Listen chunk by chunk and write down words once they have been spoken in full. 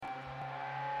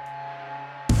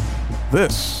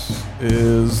This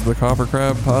is the Copper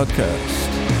Crab Podcast.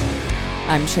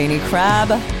 I'm Cheney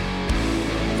Crab.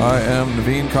 I am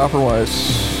Naveen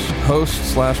Copperweiss,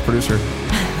 host/producer.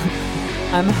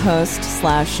 I'm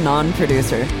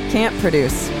host/non-producer. Can't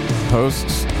produce.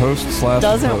 Host/host.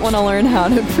 Doesn't want to learn how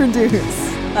to produce.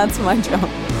 That's my job.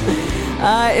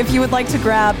 If you would like to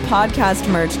grab podcast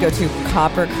merch, go to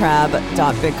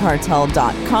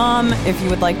coppercrab.bigcartel.com. If you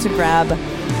would like to grab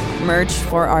merch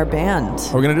for our band.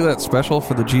 Are we going to do that special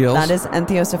for the GLs? That is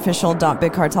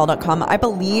entheosofficial.bigcartel.com. I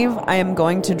believe I am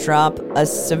going to drop a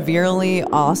severely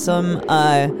awesome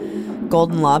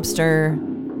Golden Lobster,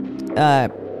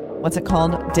 what's it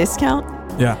called? Discount?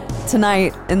 Yeah.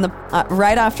 Tonight, in the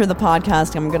right after the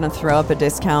podcast, I'm going to throw up a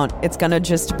discount. It's going to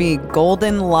just be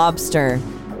Golden Lobster,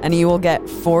 and you will get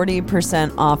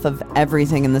 40% off of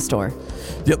everything in the store.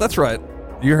 Yeah, that's right.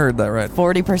 You heard that right.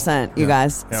 40%, you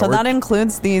guys. Yeah, so that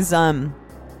includes these, I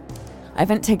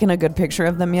haven't taken a good picture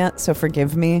of them yet, so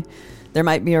forgive me. There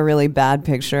might be a really bad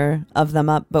picture of them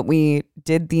up, but we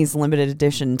did these limited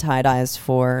edition tie-dyes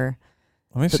for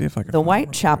Let me see if I can the find one.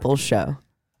 Whitechapel show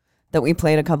that we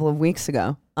played a couple of weeks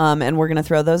ago. And we're going to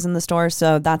throw those in the store.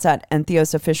 So that's at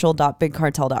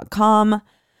entheosofficial.bigcartel.com.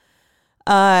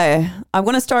 I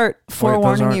want to start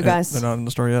forewarning you guys. They're not in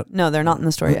the store yet? No, they're not in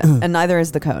the store yet. And neither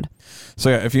is the code. So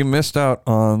yeah, if you missed out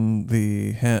on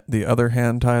the other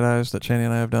hand tie-dyes that Cheney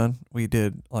and I have done, we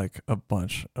did like a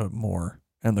bunch of more,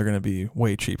 and they're going to be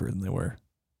way cheaper than they were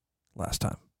last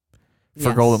time. For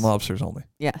Yes. Golden Lobsters only.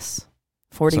 Yes.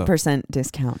 40%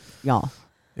 discount, y'all.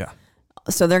 Yeah.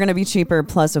 So they're going to be cheaper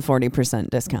plus a 40%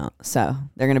 discount. So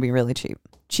they're going to be really cheap.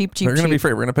 Cheap. They're going to be cheap.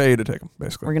 free. We're going to pay you to take them,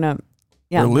 basically. We're going to,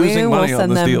 yeah, We're losing we money will on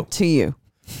send this them deal. to you.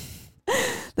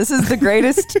 This is the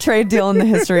greatest trade deal in the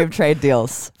history of trade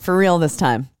deals. For real this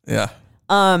time. Yeah.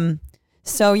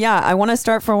 So yeah, I want to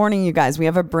start forewarning you guys. We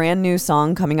have a brand new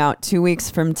song coming out 2 weeks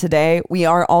from today. We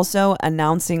are also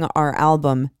announcing our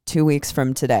album 2 weeks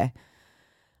from today.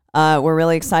 We're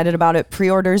really excited about it.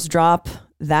 Pre-orders drop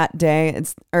that day.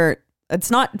 It's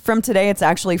not from today. It's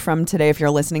actually from today if you're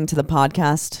listening to the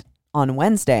podcast on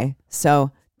Wednesday.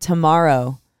 So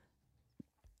tomorrow,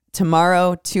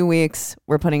 2 weeks,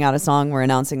 we're putting out a song. We're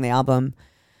announcing the album.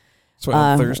 So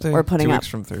on Thursday? We're putting 2 out- weeks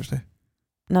from Thursday.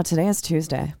 No, today is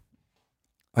Tuesday.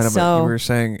 I know, So, but you were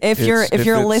saying If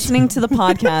you're listening to the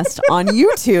podcast on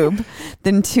YouTube,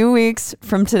 then 2 weeks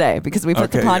from today, because we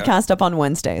put the Okay, yeah. podcast up on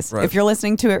Wednesdays. Right. If you're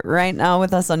listening to it right now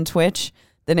with us on Twitch,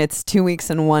 then it's 2 weeks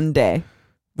and 1 day.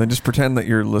 Then just pretend that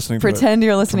you're listening to it. Pretend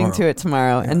you're listening tomorrow. to it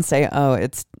tomorrow Yeah. and say, "Oh,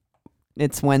 it's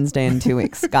Wednesday in 2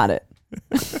 weeks." Got it.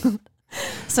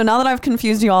 So now that I've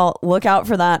confused you all, look out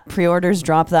for that. Pre-orders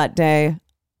drop that day.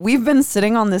 We've been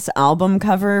sitting on this album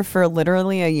cover for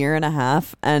literally a year and a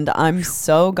half, and I'm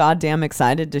so goddamn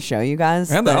excited to show you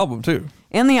guys. And the that- album, too.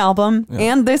 And the album, Yeah.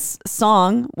 and this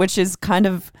song, which is kind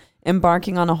of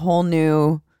embarking on a whole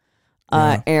new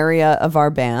area of our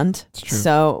band. It's true.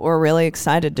 So we're really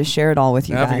excited to share it all with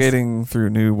you Navigating through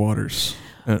new waters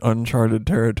and uncharted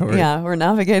guys. territory. Yeah, we're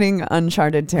navigating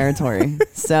uncharted territory.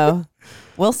 So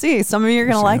we'll see. Some of you are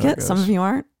going to We'll see like how it. it Some goes. of you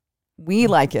aren't. We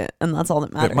like it, and that's all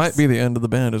that matters. It might be the end of the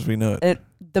band as we know it.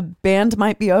 The band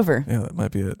might be over. Yeah, that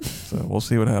might be it. So we'll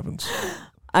see what happens.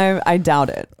 I doubt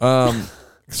it.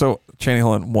 So Cheney,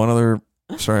 hold on.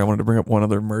 I wanted to bring up one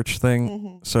other merch thing.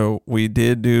 Mm-hmm. So we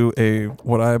did do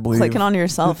what I believe Clicking on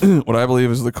yourself. what I believe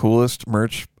is the coolest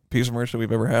piece of merch that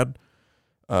we've ever had.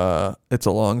 It's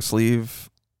a long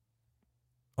sleeve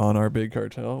on our Big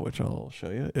Cartel, which I'll show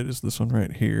you. It is this one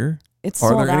right here. It's Are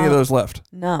sold there any of out. those left?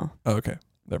 No. Oh, okay.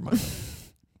 Never mind.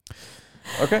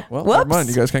 Okay, well, Whoops. never mind.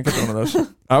 You guys can't get one of those.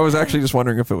 I was actually just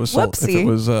wondering if it was sold, if it Whoopsie.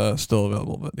 was still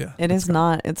available, but yeah. It is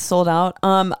not. It's sold out.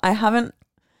 I've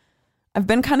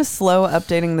been kind of slow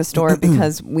updating the store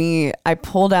because I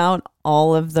pulled out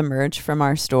all of the merch from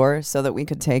our store so that we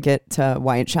could take it to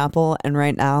Whitechapel, and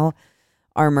right now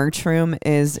our merch room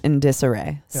is in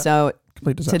disarray. Yeah. So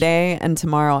Complete disaster. today and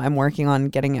tomorrow I'm working on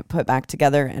getting it put back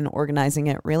together and organizing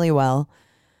it really well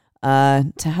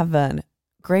to have a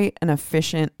great and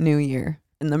efficient new year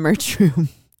in the merch room.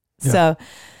 Yeah. So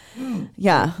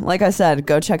yeah, like I said,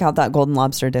 go check out that Golden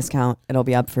Lobster discount. It'll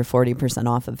be up for 40%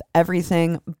 off of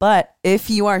everything. But if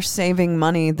you are saving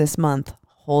money this month,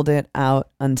 hold it out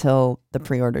until the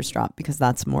pre-orders drop, because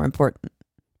that's more important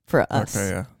for us. Okay,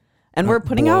 yeah. And we're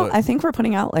putting blow out, it. I think we're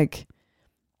putting out like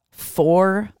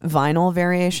 4 vinyl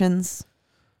variations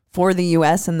for the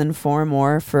US and then 4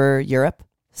 more for Europe.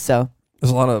 So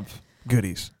There's a lot of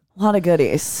goodies. a lot of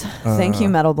goodies. Thank you,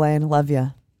 Metal Blade. Love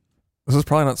you. This is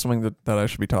probably not something that I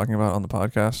should be talking about on the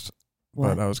podcast,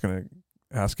 What? but I was going to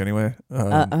ask anyway.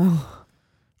 Uh-oh.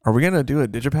 Are we going to do a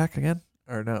Digipack again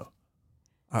or no?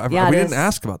 Yeah, we it didn't is.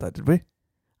 ask about that, did we?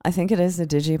 I think it is a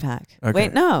digipack. Okay.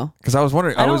 Wait, no. Because I was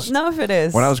wondering. I don't know if it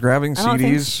is. When I was grabbing I don't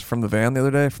think CDs from the van the other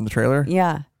day, from the trailer,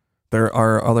 Yeah. there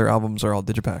are other albums are all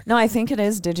digipack. No, I think it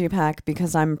is digipack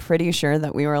because I'm pretty sure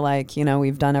that we were like,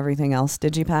 we've done everything else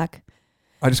digipack.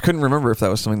 I just couldn't remember if that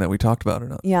was something that we talked about or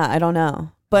not. Yeah, I don't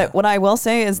know. But what I will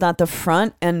say is that the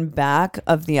front and back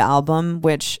of the album,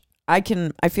 which I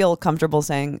feel comfortable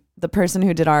saying the person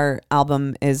who did our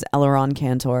album is Eleron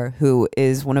Cantor, who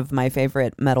is one of my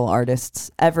favorite metal artists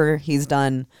ever. He's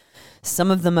done some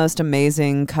of the most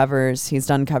amazing covers. He's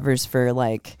done covers for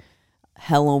like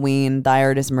Halloween, Thy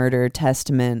Art Is Murder,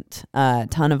 Testament, a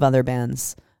ton of other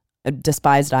bands,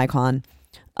 Despised Icon.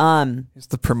 He's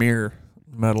the premier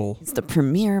metal. He's the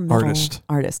premier metal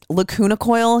artist. Lacuna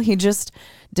Coil, he just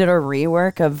did a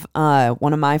rework of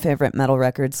one of my favorite metal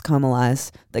records,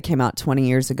 Caramelize, that came out 20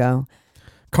 years ago.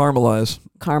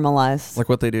 Caramelize. Like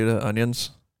what they do to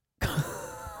onions.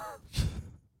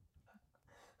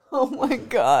 Oh my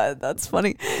God, that's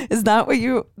funny. Is that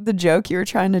the joke you were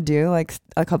trying to do like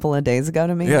a couple of days ago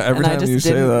to me? Yeah, every time you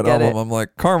say that album, I'm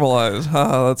like, caramelize.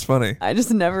 Haha, that's funny. I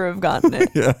just never have gotten it.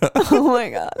 Yeah. Oh my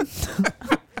God.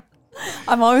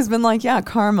 I've always been like, yeah,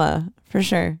 karma, for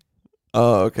sure.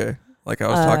 Oh, okay. Like I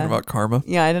was talking about karma.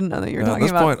 Yeah, I didn't know that you were At talking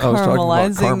this about point, I was talking about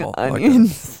caramelizing caramel,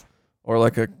 onions. Or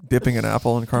like a dipping an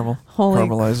apple in caramel. Holy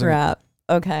caramelizing. crap.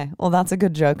 Okay. Well, that's a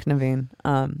good joke, Naveen.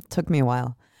 Took me a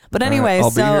while. But All right, anyway, I'll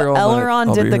be here so all night. Eleron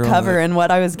I'll did be the here all cover, night. and what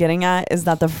I was getting at is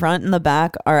that the front and the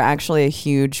back are actually a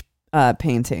huge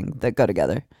painting that go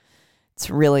together. It's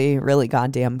really, really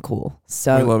goddamn cool.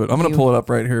 So I love it. I'm going to pull it up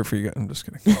right here for you guys. I'm just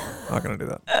kidding. I'm not going to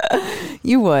do that.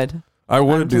 You would. I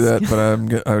wouldn't do that, but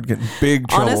I would get in big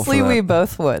trouble Honestly, for that. we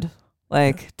both would.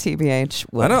 Like, TBH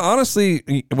would. I know.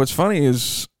 Honestly, what's funny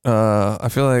is I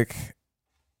feel like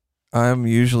I'm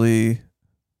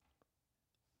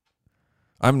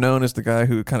known as the guy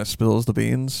who kind of spills the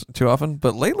beans too often,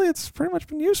 but lately it's pretty much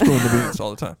been you spilling the beans all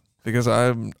the time because I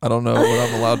don't know what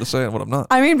I'm allowed to say and what I'm not.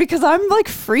 I mean, because I'm like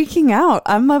freaking out.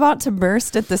 I'm about to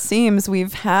burst at the seams.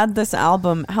 We've had this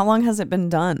album. How long has it been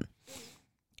done?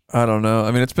 I don't know.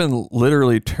 I mean, it's been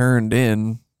literally turned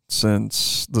in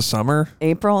since the summer.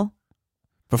 April?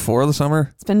 Before the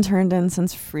summer? It's been turned in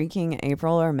since freaking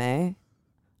April or May.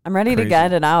 I'm ready Crazy. to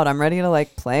get it out. I'm ready to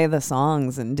like play the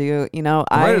songs and do,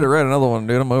 I'm ready to write another one,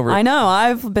 dude. I'm over it. I know.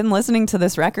 I've been listening to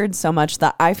this record so much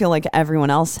that I feel like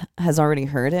everyone else has already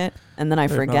heard it. And then I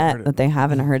They've not forget heard it. that they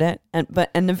haven't heard it. And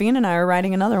Naveen and I are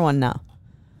writing another one now.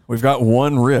 We've got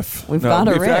one riff. We've got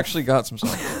a We've riff. actually got some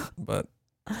songs, but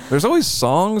there's always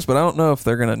songs, but I don't know if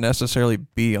they're going to necessarily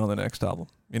be on the next album.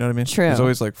 You know what I mean? True. There's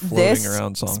always like floating This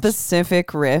around songs.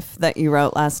 specific riff that you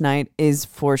wrote last night is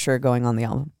for sure going on the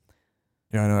album.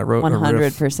 Yeah, I know. I wrote a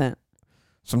riff. 100%.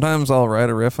 Sometimes I'll write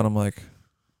a riff and I'm like,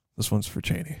 this one's for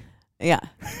Cheney. Yeah.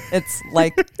 It's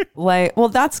like well,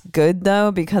 that's good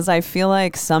though, because I feel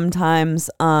like sometimes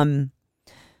as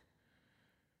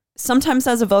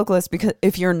a vocalist, because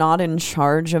if you're not in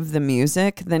charge of the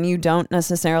music, then you don't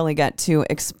necessarily get to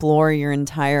explore your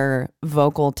entire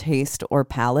vocal taste or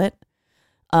palette.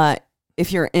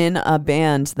 If you're in a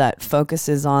band that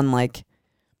focuses on like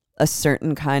a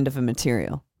certain kind of a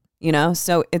material,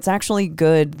 so it's actually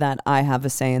good that I have a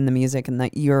say in the music and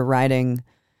that you're writing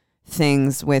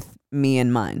things with me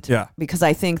in mind. Yeah. Because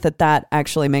I think that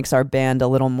actually makes our band a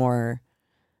little more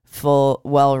full,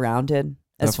 well-rounded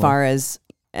as Definitely. far as,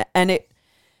 and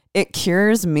it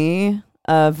cures me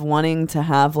of wanting to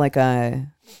have like an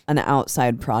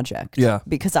outside project. Yeah.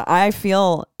 Because I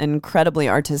feel incredibly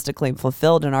artistically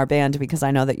fulfilled in our band because I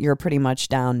know that you're pretty much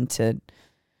down to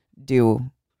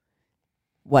do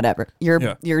whatever.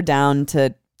 You're down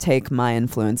to take my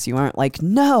influence. You aren't like,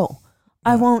 no,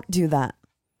 I won't do that.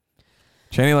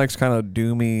 Cheney likes kind of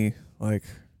doomy, like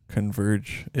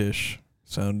Converge-ish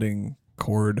sounding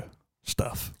chord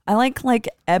stuff. I like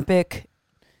epic,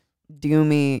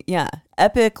 doomy,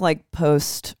 epic like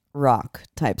post rock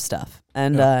type stuff,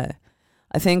 and I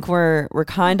think we're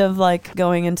kind of like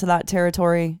going into that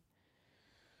territory.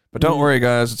 But don't worry,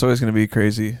 guys. It's always going to be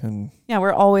crazy, and Yeah,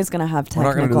 we're always gonna have we're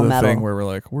not going to technical do the metal. thing where we're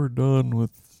like, we're done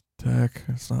with tech.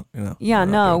 It's not, Yeah, we're not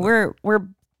no, doing we're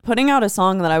putting out a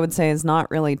song that I would say is not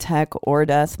really tech or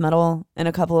death metal in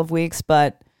a couple of weeks,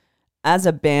 but as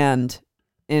a band,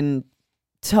 looking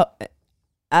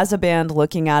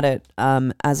at it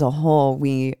as a whole,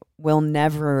 we will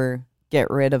never get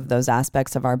rid of those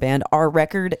aspects of our band. Our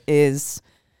record is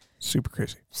super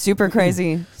crazy. super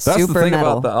crazy, That's super the thing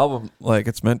metal. about the album. Like,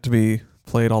 it's meant to be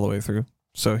played all the way through.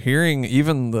 So hearing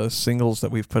even the singles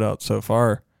that we've put out so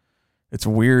far, it's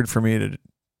weird for me to.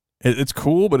 It's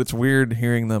cool, but it's weird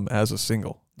hearing them as a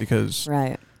single because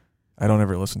Right. I don't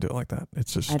ever listen to it like that.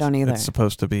 It's just I don't either. It's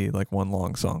supposed to be like one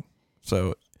long song.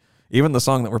 So even the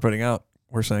song that we're putting out,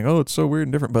 we're saying, oh, it's so weird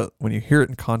and different. But when you hear it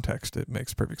in context, it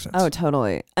makes perfect sense. Oh,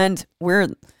 totally. And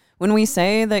when we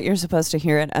say that you're supposed to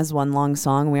hear it as one long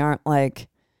song, we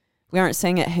aren't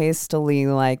saying it hastily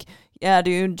like, yeah,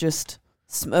 dude, just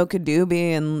smoke a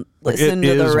doobie and listen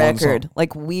to the record.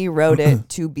 Like, we wrote it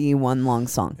to be one long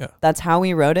song. Yeah. That's how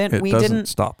we wrote it. It doesn't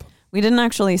stop. We didn't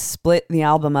actually split the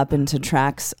album up into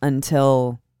tracks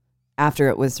until after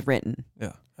it was written.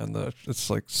 Yeah. And it's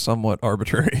like somewhat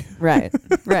arbitrary. Right.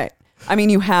 Right. I mean,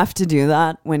 you have to do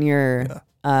that when you're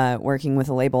working with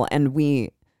a label. And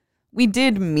we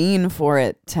did mean for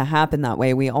it to happen that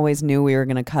way. We always knew we were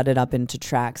going to cut it up into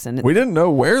tracks. And we didn't know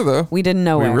where, though. We didn't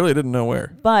know where. We really didn't know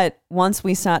where. But once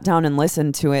we sat down and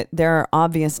listened to it, there are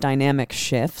obvious dynamic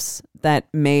shifts that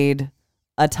made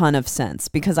a ton of sense.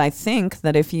 Because I think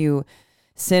that if you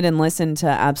sit and listen to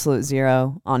Absolute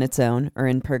Zero on its own, or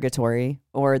In Purgatory,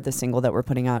 or the single that we're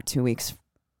putting out 2 weeks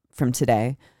from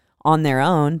today on their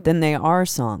own, then they are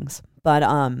songs. But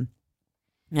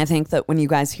I think that when you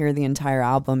guys hear the entire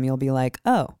album, you'll be like,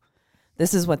 oh,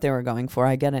 this is what they were going for.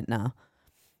 I get it now.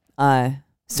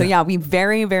 So yeah, we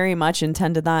very, very much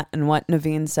intended that. And what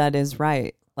Naveen said is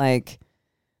right. Like,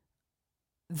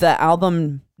 the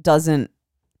album doesn't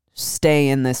stay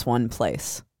in this one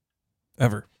place.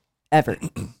 Ever.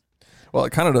 Well,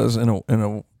 it kind of does in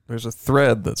a there's a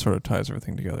thread that sort of ties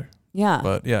everything together. Yeah.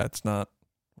 But yeah, it's not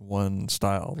one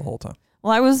style the whole time.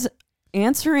 Well, I was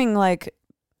answering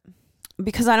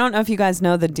because I don't know if you guys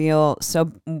know the deal.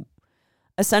 So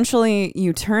essentially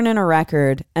you turn in a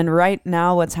record, and right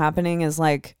now what's happening is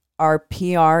like our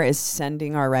PR is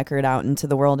sending our record out into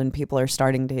the world, and people are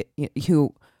starting to,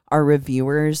 who are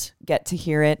reviewers, get to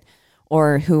hear it,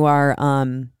 or who are,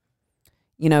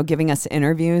 giving us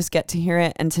interviews get to hear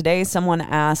it. And today someone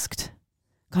asked,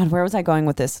 God, where was I going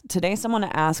with this? Today someone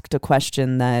asked a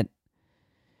question that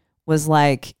was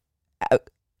like,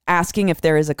 asking if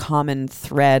there is a common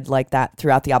thread like that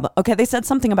throughout the album. Okay, they said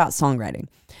something about songwriting.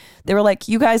 They were like,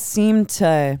 you guys seem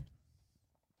to,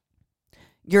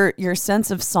 your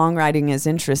sense of songwriting is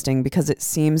interesting because it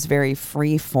seems very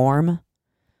free form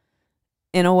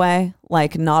in a way.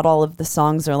 Like, not all of the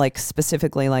songs are like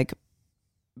specifically like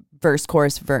verse,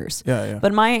 chorus, verse. Yeah.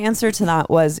 But my answer to that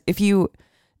was, if you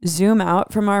zoom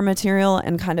out from our material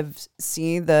and kind of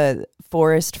see the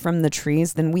forest from the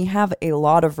trees, then we have a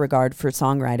lot of regard for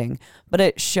songwriting. But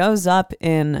it shows up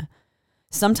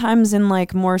sometimes in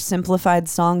like more simplified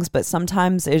songs, but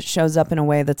sometimes it shows up in a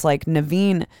way that's like,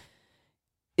 Naveen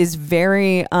is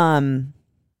very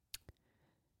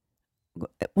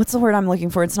what's the word I'm looking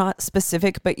for? It's not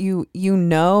specific, but you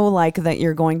know, like, that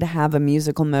you're going to have a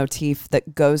musical motif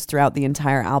that goes throughout the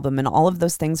entire album, and all of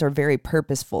those things are very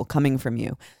purposeful coming from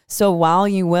you. So while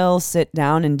you will sit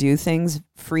down and do things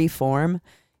free form,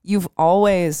 you've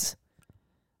always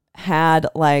had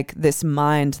like this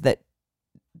mind that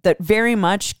very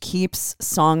much keeps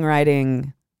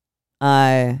songwriting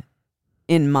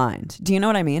in mind. Do you know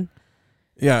what I mean?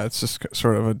 Yeah, it's just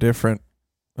sort of a different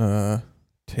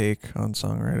take on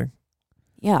songwriting.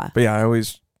 Yeah. But yeah, I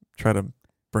always try to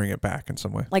bring it back in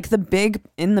some way. Like,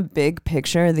 in the big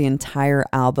picture, the entire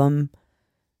album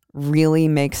really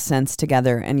makes sense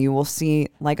together. And you will see,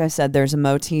 like I said, there's a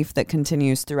motif that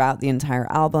continues throughout the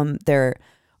entire album. There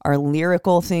are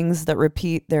lyrical things that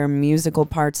repeat. There are musical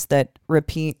parts that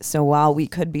repeat. So while we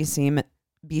could be seen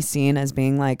as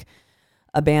being like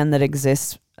a band that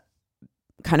exists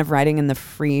kind of writing in the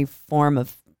free form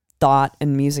of thought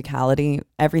and musicality,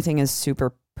 everything is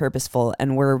super purposeful,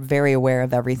 and we're very aware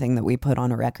of everything that we put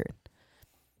on a record.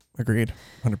 Agreed.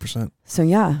 100%. So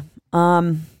yeah,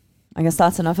 I guess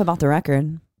that's enough about the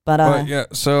record. But yeah,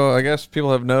 so I guess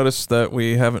people have noticed that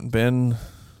we haven't been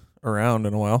around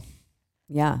in a while.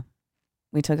 Yeah,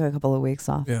 we took a couple of weeks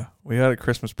off. Yeah, we had a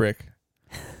Christmas break.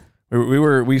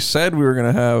 we said we were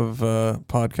going to have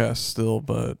podcasts still,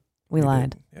 but we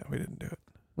lied. Yeah, we didn't do it.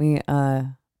 We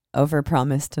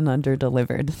overpromised and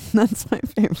underdelivered. That's my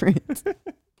favorite.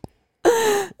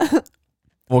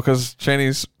 Well, because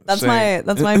Cheney's that's my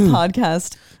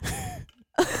podcast.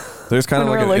 There's kind of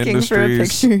like an industry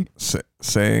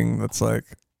saying that's like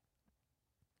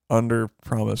under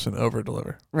promise and over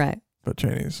deliver. Right. But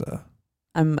Cheney's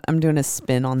I'm doing a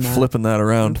spin on that. Flipping that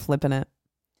around. I'm flipping it.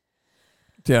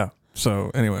 Yeah.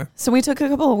 So anyway. So we took a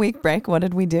couple of week break. What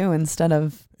did we do instead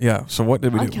of? Yeah. So what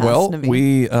did we do? Well,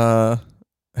 we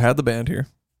had the band here,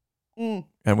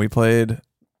 and we played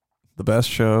the best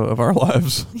show of our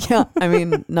lives. Yeah, I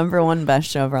mean, number one best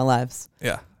show of our lives.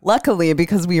 Yeah. Luckily,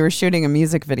 because we were shooting a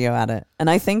music video at it, and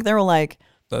I think there were like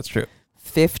that's true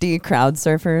 50 crowd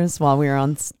surfers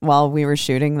while we were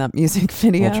shooting that music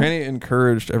video. Well, Chaney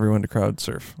encouraged everyone to crowd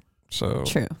surf, so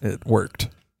True. it worked.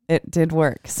 It did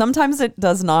work. Sometimes it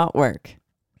does not work.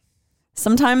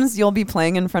 Sometimes you'll be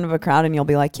playing in front of a crowd and you'll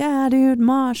be like, "Yeah, dude,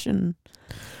 mosh," and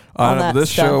all that This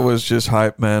stuff. show was just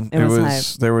hype, man. It was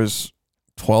hype. There was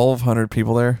 1,200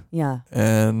 people there, Yeah.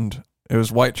 and it was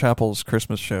Whitechapel's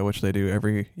Christmas show, which they do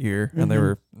every year, and they Mhm.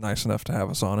 were nice enough to have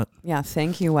us on it. Yeah.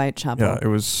 Thank you, Whitechapel. Yeah, it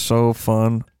was so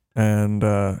fun and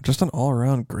just an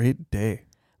all-around great day.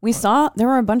 We saw there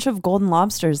were a bunch of golden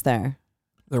lobsters there.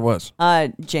 There was.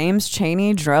 James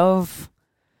Chaney drove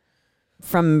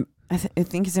from, I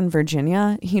think he's in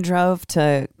Virginia. He drove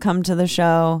to come to the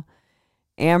show.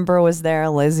 Amber was there.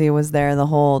 Lizzie was there. The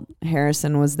whole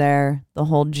Harrison was there. The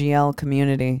whole GL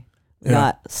community. We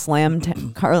Yeah. got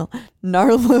Narlos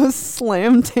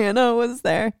Slamtana was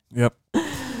there. Yep.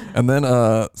 And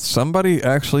then somebody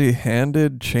actually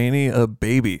handed Chaney a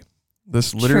baby.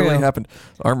 This literally True. happened.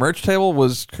 Our merch table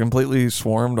was completely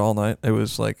swarmed all night. It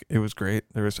was great.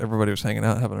 Everybody was hanging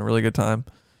out, having a really good time.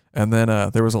 And then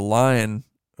there was a line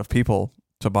of people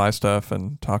to buy stuff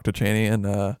and talk to Chaney, and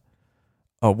a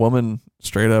woman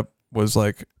straight up was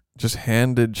like, just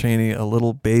handed Chaney a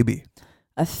little baby.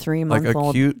 A Like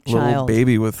 3-month-old a cute little child.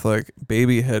 baby with like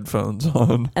baby headphones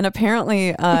on. And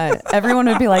apparently, everyone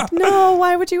would be like, "No,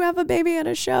 why would you have a baby at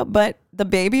a show?" But the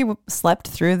baby slept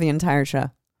through the entire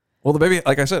show. Well, the baby,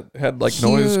 like I said, had like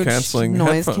noise Huge canceling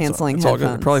noise-canceling It's all good. It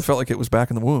headphones. probably felt like it was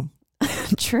back in the womb.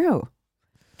 True.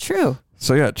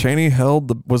 So yeah, Chaney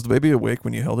was the baby awake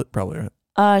when you held it? Probably,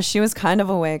 right? She was kind of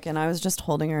awake, and I was just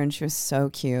holding her, and she was so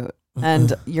cute.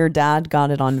 And your dad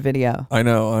got it on video. I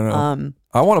know.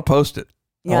 I want to post it.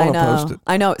 Yeah, I wanna know. post it.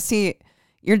 I know. See,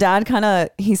 your dad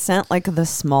he sent like the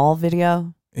small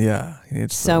video, Yeah. He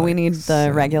needs to, so we like, need the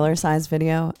send- regular size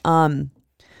video.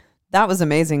 That was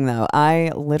amazing, though.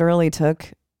 I literally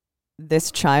took this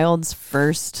child's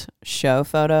first show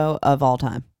photo of all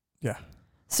time. Yeah.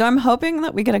 So I'm hoping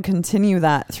that we get to continue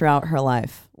that throughout her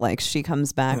life. Like she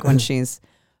comes back when she's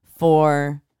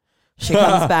 4. She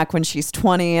comes back when she's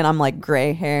 20, and I'm like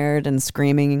gray haired and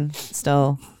screaming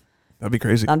still. That'd be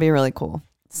crazy. That'd be really cool.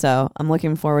 So I'm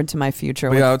looking forward to my future.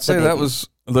 But with yeah, I would the say that baby. was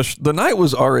the night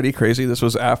was already crazy. This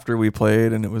was after we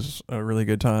played, and it was a really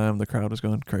good time. The crowd was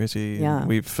going crazy. Yeah. And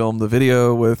we filmed the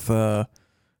video with our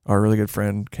really good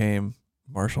friend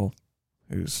Marshall,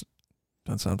 who's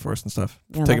done sound for us and stuff.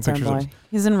 Yeah, taking that's our pictures of boy.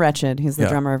 He's in Wretched. He's the Yeah.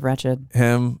 drummer of Wretched.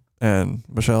 him and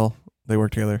Michelle. They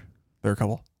work together. They're a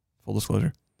couple. Full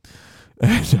disclosure.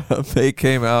 And they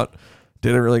came out,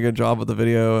 did a really good job with the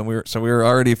video, and we were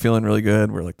already feeling really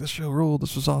good. We were like, this show ruled.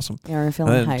 This was awesome. Yeah, we're And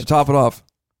feeling then to hyped. top it off,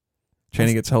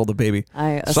 Chaney gets held a baby.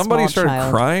 A Somebody small started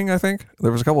child. crying, I think.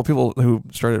 There was a couple of people who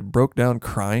broke down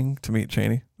crying to meet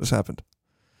Chaney. This happened.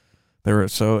 They were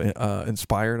so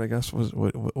inspired, I guess, was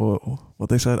what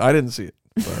they said. I didn't see it.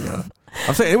 But,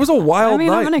 I'm saying it was a wild I mean,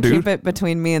 night, I'm gonna dude. keep it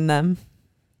between me and them.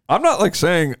 I'm not like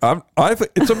saying I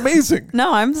think it's amazing.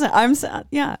 No, I'm sad.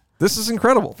 Yeah, This is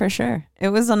incredible. for sure. It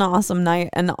was an awesome night,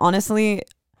 and honestly,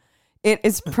 it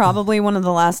is probably one of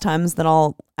the last times that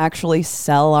I'll actually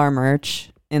sell our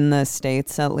merch in the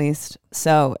States, at least.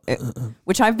 So,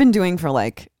 which I've been doing for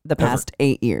like the past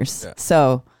 8 years. Yeah.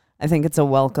 So I think it's a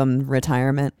welcome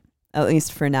retirement, at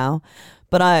least for now.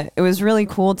 But it was really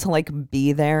cool to like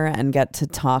be there and get to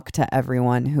talk to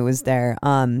everyone who was there.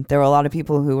 There were a lot of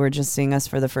people who were just seeing us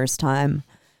for the first time,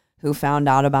 who found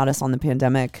out about us on the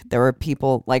pandemic. There were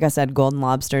people, like I said, Golden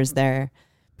Lobsters there,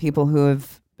 people who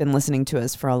have been listening to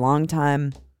us for a long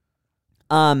time.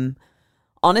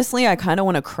 Honestly, I kind of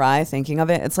want to cry thinking of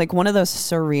it. It's like one of those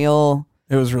surreal.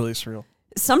 It was really surreal.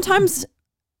 Sometimes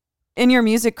in your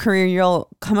music career, you'll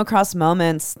come across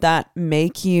moments that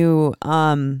make you,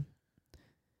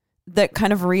 that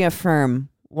kind of reaffirm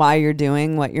why you're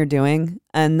doing what you're doing.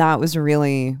 And that was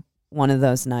really one of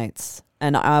those nights.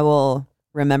 And I will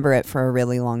remember it for a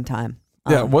really long time.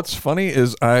 Yeah, what's funny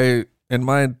is in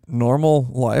my normal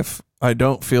life, I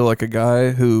don't feel like a guy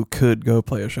who could go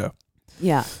play a show.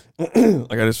 Yeah.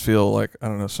 Like I just feel like, I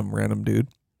don't know, some random dude.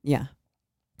 Yeah.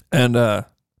 And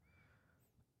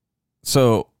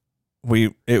so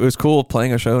it was cool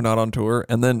playing a show, not on tour.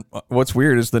 And then what's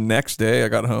weird is the next day I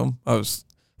got home, I was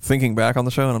thinking back on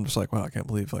the show, and I'm just like, wow, I can't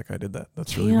believe like I did that.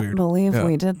 That's really Can't weird. believe Yeah.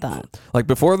 we did that. Like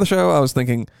before the show, I was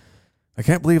thinking, I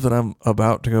can't believe that I'm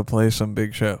about to go play some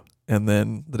big show. And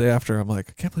then the day after, I'm like,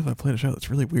 I can't believe I played a show. That's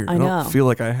really weird. I I know. don't feel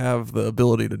like I have the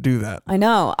ability to do that. I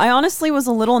know. I honestly was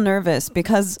a little nervous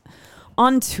because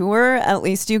on tour, at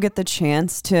least you get the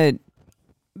chance to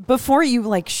before you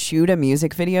like shoot a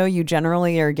music video, you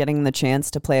generally are getting the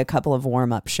chance to play a couple of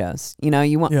warm-up shows. You know,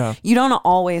 you don't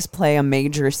always play a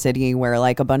major city where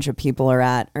like a bunch of people are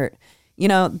at, or you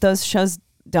know, those shows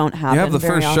don't happen. You have the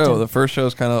very first often. show. The first show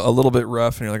is kind of a little bit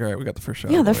rough, and you're like, all right, we got the first show.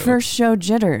 Yeah, the first show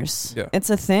jitters. Yeah. It's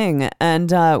a thing,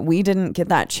 and we didn't get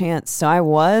that chance, so I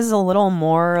was a little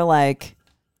more like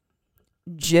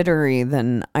jittery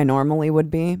than I normally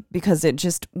would be, because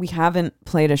we haven't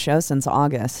played a show since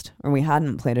August, or we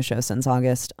hadn't played a show since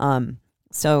August.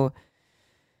 So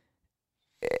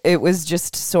it was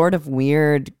just sort of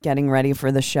weird getting ready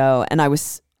for the show, and I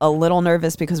was a little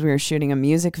nervous because we were shooting a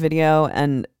music video,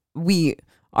 and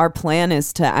our plan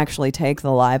is to actually take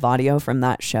the live audio from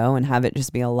that show and have it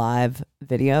just be a live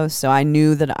video. So I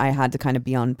knew that I had to kind of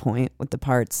be on point with the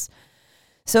parts.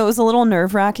 So it was a little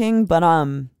nerve-wracking, but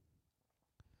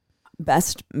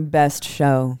best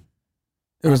show.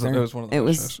 It was ever. one of the It best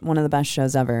was shows. one of the best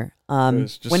shows ever.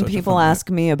 was just When such a people fun night. ask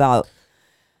me about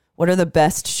what are the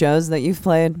best shows that you've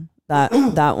played,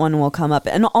 that one will come up.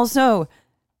 And also,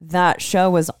 that show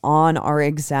was on our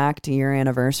exact year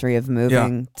anniversary of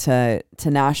moving to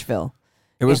Nashville.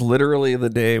 It was literally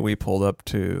the day we pulled up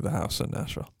to the house in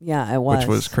Nashville. Yeah, it was. Which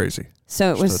was crazy.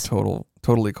 So it Just was a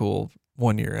totally cool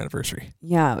 1 year anniversary.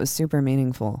 Yeah, it was super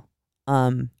meaningful.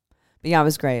 But yeah, it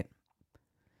was great.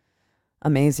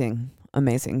 Amazing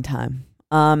time.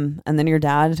 And then your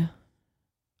dad,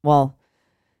 well,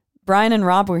 Brian and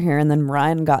Rob were here, and then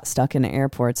Ryan got stuck in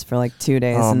airports for like 2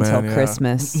 days until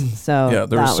Christmas. So yeah,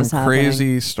 there that was some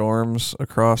crazy storms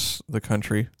across the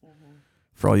country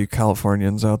for all you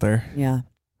Californians out there. Yeah,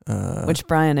 which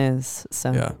Brian is.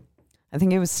 So yeah, I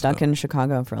think he was stuck in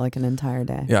Chicago for like an entire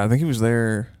day. yeah, I think he was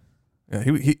there. Yeah,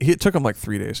 he it took him like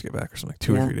 3 days to get back, or something, like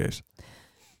 2 or 3 days.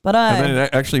 But and then it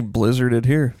actually blizzarded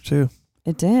here too.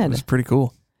 It did. It was pretty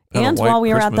cool. Had a And white while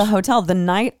we were at the Christmas. hotel, the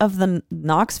night of the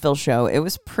Knoxville show, it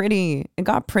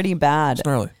got pretty bad.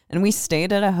 Gnarly. And we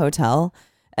stayed at a hotel,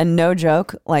 and no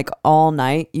joke, like all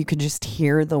night, you could just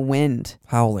hear the wind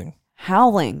Howling.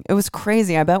 It was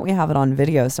crazy. I bet we have it on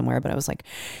video somewhere, but I was like,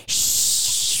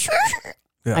 shh.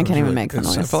 Yeah, I it can't was even make the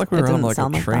noise. I felt like we It were on didn't like a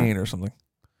sound like train or something.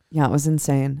 Yeah, it was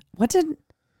insane. What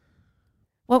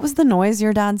was the noise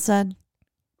your dad said?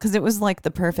 Because it was like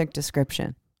the perfect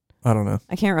description. I don't know.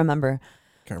 I can't remember.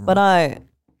 Can't remember. But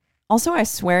also, I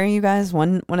swear, you guys,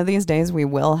 one of these days we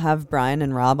will have Brian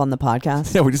and Rob on the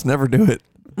podcast. Yeah, we just never do it.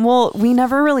 Well, we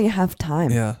never really have time.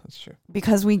 Yeah, that's true.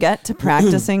 Because we get to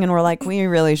practicing and we're like, we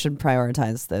really should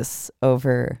prioritize this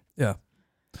over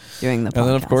doing the podcast. And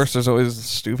then, of course, there's always the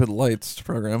stupid lights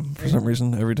program for some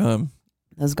reason every time.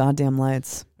 Those goddamn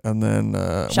lights. And then...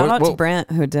 Shout out to Brant,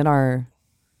 who did our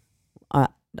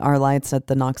lights at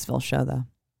the Knoxville show, though.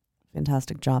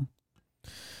 Fantastic job.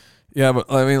 Yeah,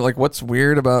 but I mean, like, what's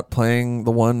weird about playing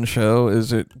the one show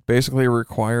is it basically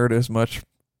required as much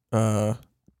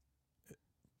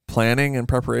planning and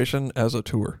preparation as a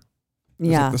tour. It's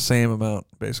Yeah, like the same amount,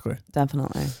 basically.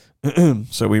 definitely.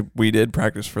 So we did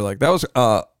practice for like, that was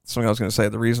something I was going to say.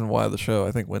 The reason why the show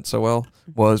I think went so well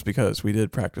was because we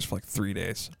did practice for like 3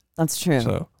 days. That's true.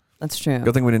 So That's true.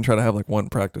 good thing we didn't try to have like one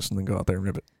practice and then go out there and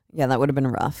rip it. Yeah, that would have been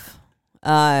rough.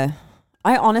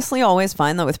 I honestly always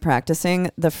find that with practicing,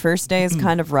 the first day is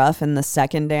kind of rough, and the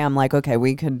second day I'm like, okay,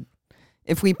 we could,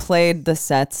 if we played the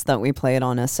sets that we played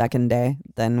on a second day,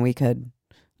 then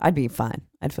I'd be fine.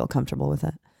 I'd feel comfortable with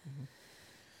it.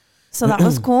 So that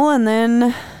was cool. And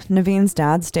then Naveen's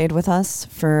dad stayed with us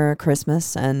for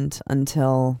Christmas and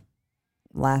until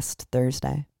last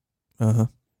Thursday. Uh-huh.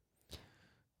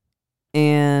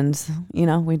 And,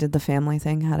 we did the family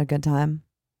thing, had a good time.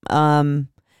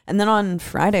 And then on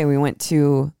Friday, we went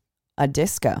to a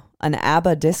disco, an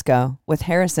ABBA disco with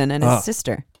Harrison and his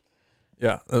sister.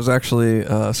 Yeah, it was actually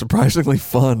surprisingly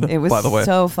fun, It was by the way.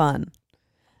 so fun.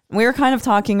 We were kind of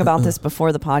talking about this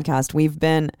before the podcast. We've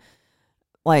been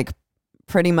like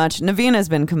pretty much, Naveen has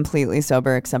been completely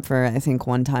sober except for, I think,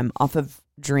 one time off of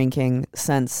drinking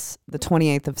since the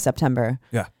 28th of September.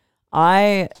 Yeah.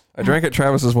 I drank at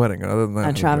Travis's wedding. Other than that,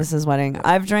 at Travis's wedding.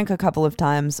 I've drank a couple of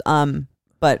times,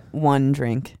 but one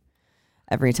drink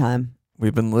every time.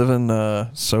 We've been living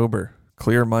sober,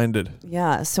 clear-minded.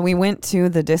 Yeah, so we went to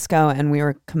the disco and we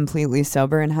were completely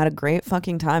sober and had a great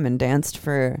fucking time and danced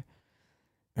for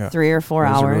 3 or 4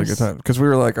 hours. It was a really good time because we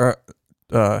were like,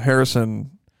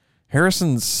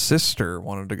 Harrison's sister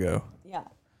wanted to go. Yeah.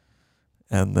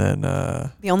 And then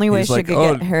The only way he's she like,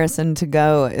 could get Harrison to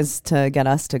go is to get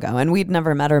us to go. And we'd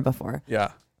never met her before.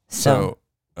 Yeah. So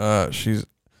So she's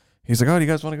he's like, oh, do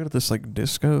you guys want to go to this like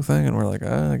disco thing? And we're like,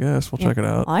 I guess we'll check it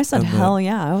out. I said, And then hell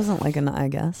yeah. I wasn't like an I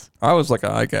guess. I was like,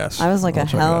 I guess. I was like, I'll a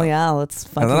check it hell out. yeah. Let's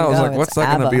fucking go. And then I was like, It's what's that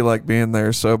going to ABBA. be like being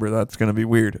there sober? That's going to be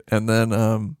weird. And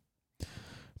then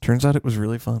turns out it was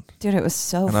really fun. Dude, it was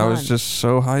so And fun. I was just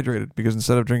so hydrated because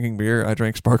instead of drinking beer, I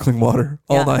drank sparkling water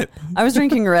Yeah. all night. I was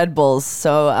drinking Red Bulls,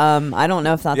 so I don't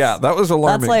know if that's Yeah, that was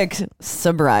alarming. that's like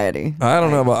sobriety. I don't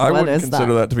know, but I What wouldn't is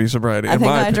consider that to be sobriety. I in think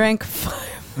my I opinion.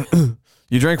 drank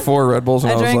You drank 4 Red Bulls,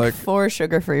 and I was drank like, 4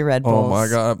 sugar-free Red Bulls. oh my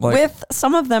God. Like, with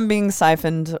some of them being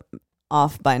siphoned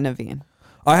off by Naveen.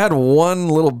 I had one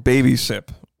little baby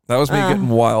sip. That was me getting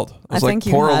wild. I was I like, think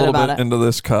you pour a had little about bit it. into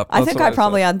this cup. I That's think what I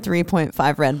probably said. had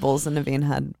 3.5 Red Bulls and Naveen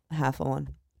had half of one.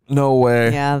 No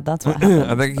way. Yeah, that's what happened.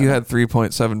 I think you had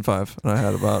 3.75, and I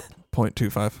had about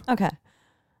 0.25. Okay.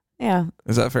 Yeah.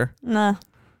 Is that fair? Nah.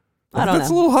 I don't That's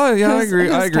know. a little high. Yeah, I Who's- agree.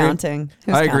 who's I agree. Counting?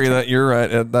 Who's I agree counting? that you're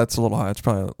right. That's a little high. It's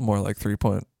probably more like 3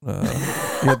 point. You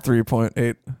had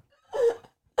 3.8.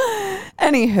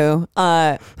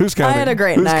 Anywho, Who's counting? I had a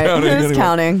great Who's night. Counting Who's anyway?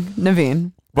 counting?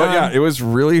 Naveen. But yeah, it was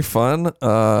really fun.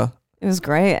 It was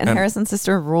great. And and- Harrison's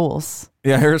sister rules.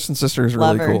 Yeah, Harrison's sister is really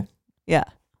Love her. cool. Yeah.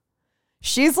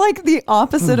 She's like the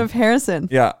opposite of Harrison.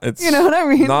 Yeah, it's You know what I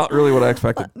mean? not really what I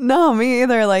expected. No, me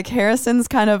either. Like Harrison's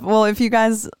kind of, well, if you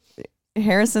guys,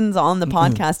 Harrison's on the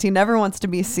podcast. He never wants to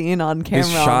be seen on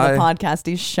camera on shy. the podcast.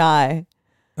 He's shy.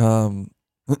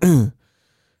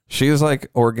 She is like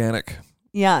organic.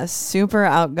 Yeah, super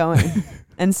outgoing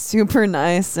and super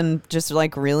nice and just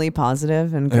like really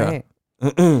positive and Yeah. great.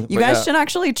 You You guys should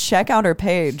actually check out her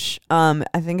page. I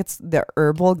think it's the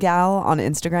Herbal Gal on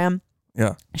Instagram.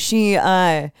 Yeah. She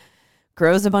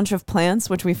grows a bunch of plants,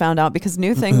 which we found out because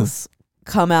new things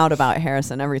come out about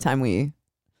Harrison every time we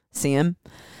see him.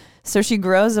 So she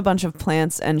grows a bunch of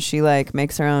plants and she like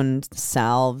makes her own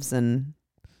salves and,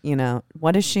 you know,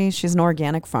 what is she? She's an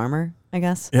organic farmer, I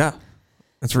guess. Yeah.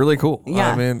 It's really cool.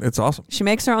 Yeah. I mean, it's awesome. She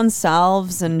makes her own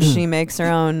salves and she makes her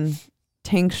own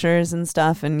tinctures and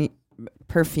stuff and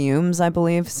perfumes, I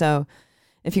believe. So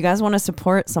if you guys want to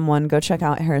support someone, go check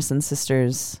out Harrison's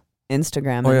sister's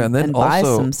Instagram and then buy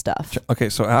also some stuff. Okay,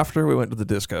 so after we went to the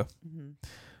disco,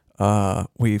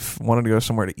 we wanted to go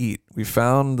somewhere to eat. We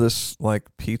found this like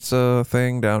pizza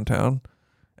thing downtown,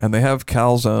 and they have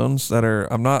calzones that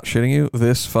are, I'm not shitting you,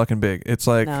 this fucking big. It's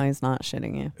like, No, he's not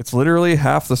shitting you. it's literally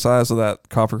half the size of that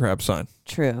copper crab sign.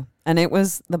 True. And it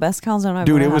was the best calzone I've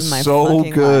Dude, ever it had was in my so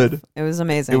fucking good. life. It was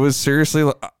amazing. It was seriously,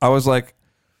 I was like,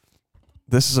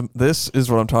 this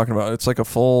is what I'm talking about. It's like a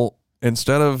full,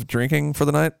 instead of drinking for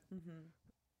the night,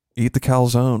 eat the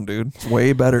calzone, dude. It's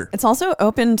way better. It's also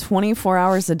open 24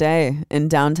 hours a day in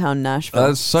downtown Nashville.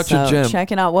 That's such a So gem.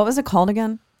 Check it out. What was it called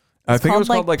again? I think it was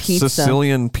called like pizza.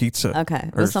 Sicilian pizza. Okay.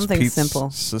 It Or was something simple.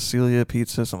 Cecilia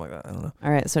pizza, something like that. I don't know.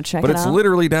 All right. So check But it it's out.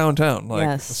 literally downtown. Like,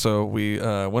 Yes. so we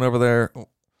went over there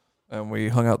and we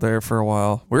hung out there for a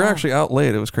while. We were Yeah. actually out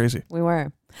late. It was crazy. We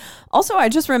were. Also, I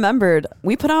just remembered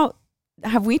we put out.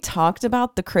 Have we talked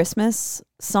about the Christmas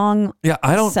song? Yeah,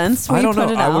 I don't Since we I don't put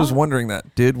know. it I was out? wondering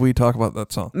that. Did we talk about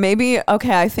that song? Maybe.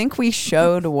 Okay. I think we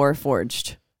showed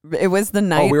Warforged. It was the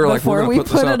night we were like, we're before gonna we put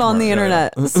this put out it on the tomorrow. Yeah,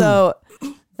 internet. So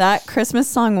that Christmas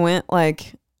song went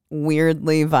like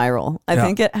weirdly viral. I Yeah.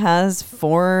 think it has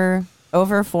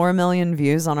over 4 million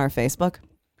views on our Facebook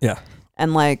Yeah.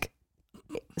 and like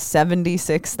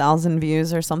 76,000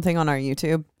 views or something on our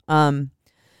YouTube.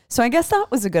 So I guess that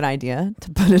was a good idea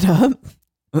to put it up.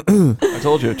 I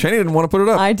told you. Cheney didn't want to put it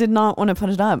up. I did not want to put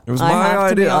it up. It was I my have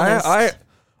to be idea. honest.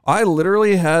 I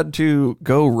literally had to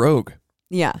go rogue.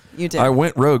 Yeah, you did. I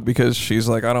went rogue because she's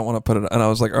like, I don't want to put it. And I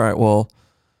was like, all right, well,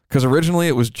 because originally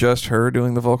it was just her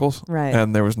doing the vocals, Right.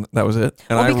 And that was it.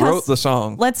 And Well, I because wrote the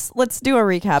song. Let's do a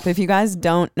recap. If you guys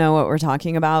don't know what we're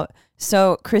talking about,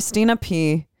 so Christina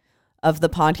P. of the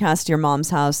podcast Your Mom's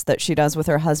House that she does with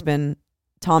her husband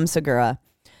Tom Segura.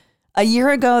 A year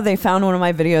ago, they found one of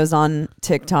my videos on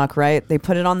TikTok. Right, they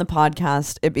put it on the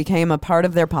podcast. It became a part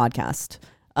of their podcast,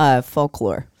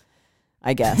 folklore.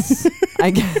 I guess.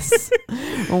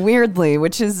 Weirdly,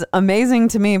 which is amazing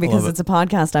to me because Love it. it's a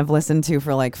podcast I've listened to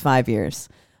for like 5 years.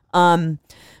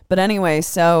 But anyway,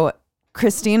 so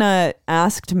Christina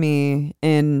asked me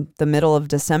in the middle of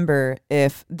December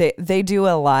if they do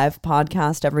a live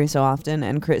podcast every so often,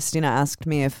 and Christina asked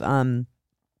me if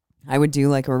I would do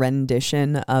like a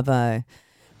rendition of a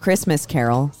Christmas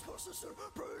Carol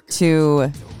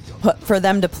for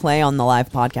them to play on the live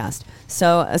podcast.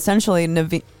 So essentially,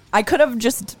 I could have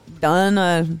just done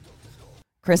a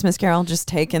Christmas Carol, just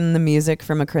taken the music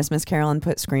from a Christmas Carol and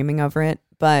put screaming over it.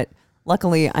 But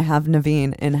luckily, I have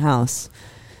Naveen in house.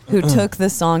 who took the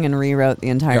song and rewrote the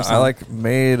entire Yeah, song. I like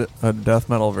made a death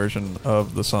metal version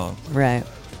of the song. Right.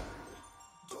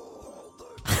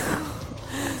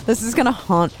 This is going to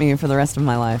haunt me for the rest of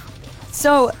my life.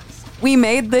 So we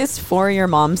made this for your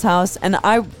mom's house. And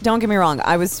don't get me wrong,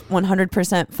 I was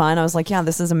 100% fine. I was like, yeah,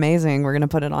 this is amazing. We're going to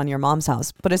put it on your mom's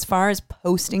house. But as far as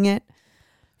posting it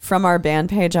from our band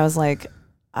page, I was like,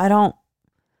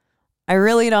 I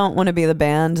really don't want to be the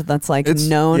band that's like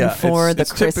known for the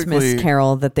Christmas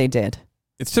carol that they did.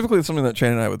 It's typically something that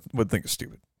Shane and I would think is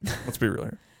stupid. Let's be real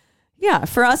here. Yeah,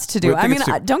 for us to do. I mean,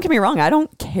 don't get me wrong. I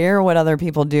don't care what other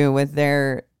people do with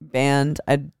their band.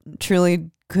 I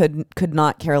truly could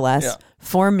not care less. Yeah.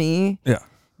 For me,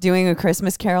 doing a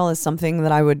Christmas carol is something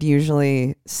that I would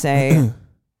usually say,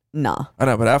 nah. I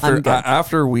know, but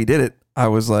after we did it, I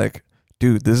was like,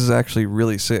 dude, this is actually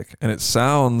really sick. And it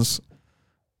sounds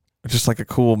just like a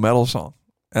cool metal song.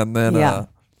 And then...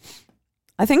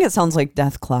 I think it sounds like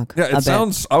Death Clock. Yeah, it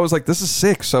sounds... I was like, this is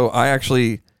sick. So I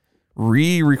actually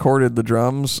re-recorded the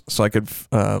drums so I could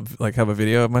like have a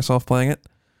video of myself playing it,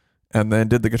 and then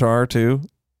did the guitar too.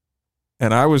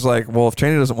 And I was like, well, if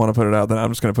Cheney doesn't want to put it out, then I'm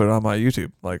just going to put it on my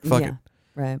YouTube. Like, fuck it.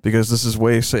 Right. Because this is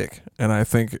way sick, and I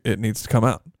think it needs to come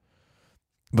out.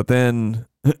 But then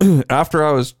after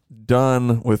I was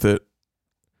done with it,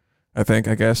 I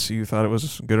guess you thought it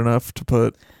was good enough to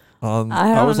put on.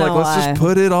 I was like, let's just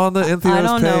put it on the Entheos page. I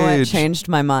don't know what changed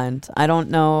my mind. I don't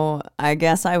know. I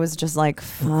guess I was just like,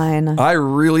 fine. I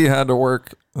really had to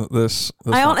work this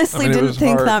I honestly didn't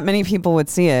think that many people would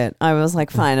see it. I was like,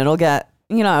 fine, it'll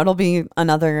be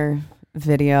another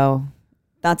video.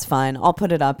 That's fine. I'll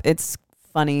put it up. It's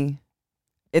funny.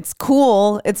 It's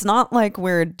cool. It's not like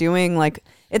we're doing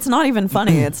it's not even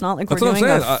funny. It's not like we're doing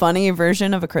a funny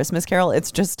version of a Christmas carol.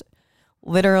 It's just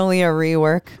literally a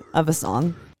rework of a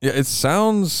song. Yeah, it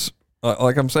sounds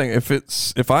like I'm saying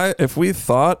if we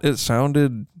thought it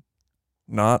sounded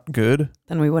not good,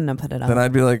 then we wouldn't have put it out. Then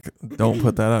I'd be like, don't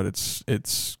put that out.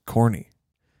 It's corny.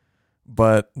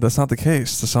 But that's not the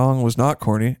case. The song was not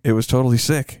corny. It was totally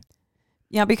sick.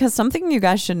 Yeah, because something you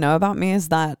guys should know about me is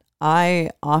that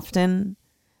I often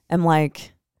am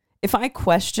like, if I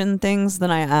question things,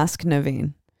 then I ask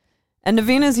Naveen. And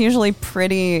Naveen is usually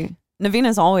Naveen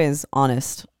is always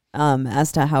honest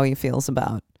as to how he feels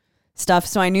about stuff.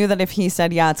 So I knew that if he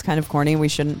said, yeah, it's kind of corny, we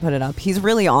shouldn't put it up. He's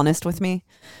really honest with me.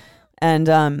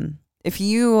 And if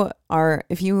you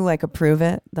approve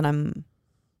it, then I'm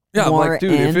more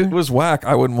dude, if it was whack,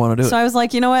 I wouldn't want to do it. So I was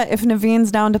like, you know what? If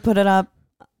Naveen's down to put it up,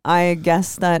 I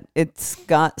guess that it's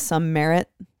got some merit.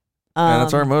 And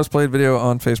it's our most played video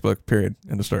on Facebook, period.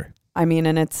 End of story. I mean,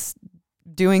 and it's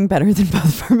doing better than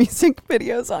both of our music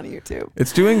videos on YouTube.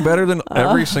 It's doing better than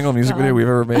every single music video we've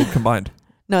ever made combined.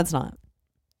 No, it's not.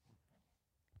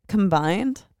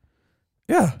 Combined?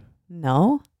 Yeah.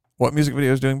 No. What music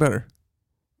video is doing better?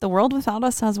 The World Without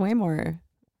Us has way more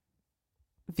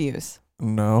views.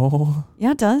 No.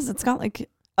 Yeah, it does. It's got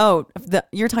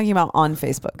you're talking about on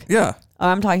Facebook. Yeah. Oh,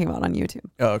 I'm talking about on YouTube.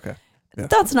 Oh, okay. Yeah.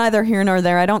 That's neither here nor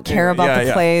there. I don't care about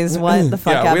the plays. What the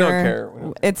fuck ever. We don't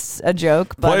care. It's a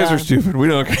joke. But, plays are stupid. We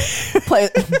don't care.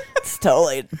 It's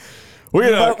totally. We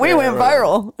went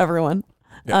viral, everyone.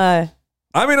 Yeah.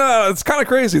 I mean, it's kind of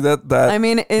crazy that. I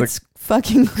mean, it's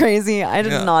fucking crazy. I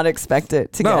did not expect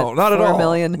it to get 4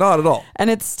 million. Not at all. And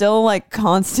it's still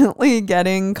constantly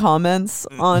getting comments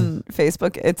on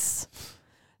Facebook. It's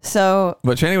so.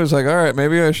 But Cheney was like, all right,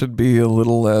 maybe I should be a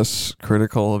little less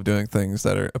critical of doing things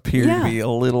that appear to be a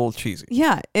little cheesy.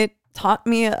 Yeah, it taught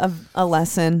me a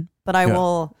lesson, but I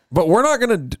will. But we're not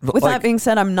going to. With that being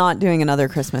said, I'm not doing another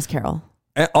Christmas Carol.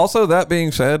 Also, that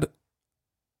being said,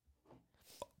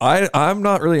 I'm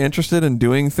not really interested in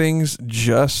doing things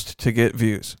just to get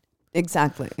views.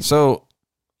 Exactly. So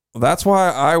that's why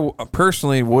I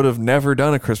personally would have never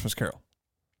done a Christmas Carol.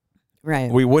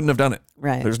 Right. We wouldn't have done it.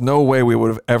 Right. There's no way we would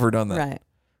have ever done that. Right.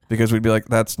 Because we'd be like,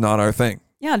 that's not our thing.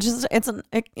 Yeah,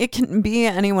 it can be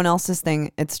anyone else's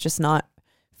thing. It's just not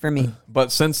for me.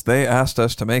 But since they asked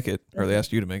us to make it, or they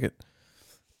asked you to make it,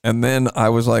 and then I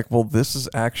was like, well, this is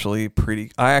actually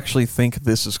I actually think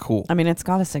this is cool. I mean, it's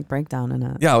got a sick breakdown in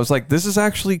it. Yeah, I was like, this is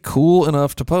actually cool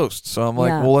enough to post. So I'm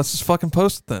like, well, let's just fucking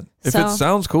post it then. If it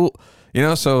sounds cool.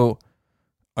 So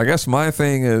I guess my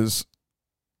thing is,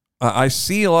 I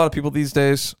see a lot of people these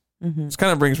days. Mm-hmm. This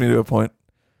kind of brings me to a point.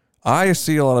 I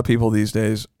see a lot of people these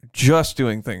days just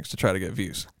doing things to try to get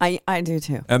views. I do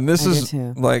too. And this is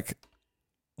like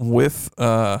with...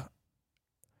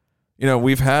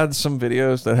 we've had some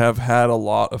videos that have had a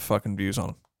lot of fucking views on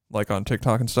them, like on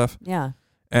TikTok and stuff. Yeah.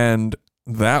 And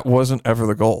that wasn't ever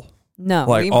the goal. No,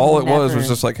 Like we've all it was never-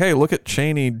 just like, hey, look at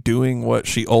Cheney doing what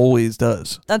she always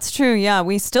does. That's true. Yeah,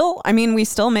 we still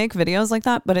make videos like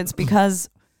that, but it's because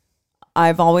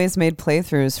I've always made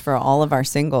playthroughs for all of our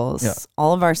singles. Yeah.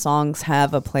 All of our songs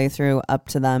have a playthrough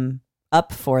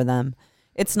up for them.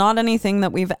 It's not anything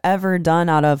that we've ever done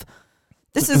out of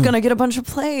this is going to get a bunch of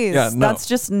plays. Yeah, no. That's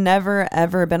just never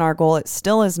ever been our goal. It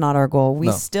still is not our goal. We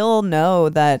No. still know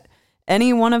that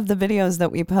any one of the videos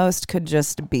that we post could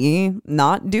just be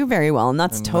not do very well, and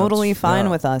that's And totally that's- fine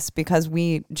yeah. with us because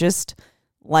we just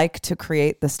like to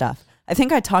create the stuff. I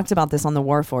think I talked about this on the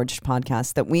Warforged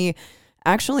podcast that we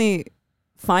actually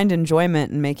find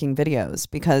enjoyment in making videos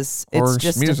because it's Or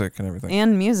just music and everything.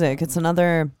 and music. It's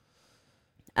another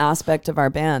aspect of our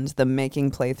band, the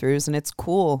making playthroughs, and it's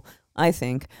cool. I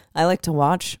think I like to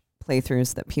watch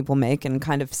playthroughs that people make and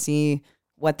kind of see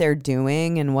what they're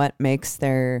doing and what makes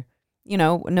their,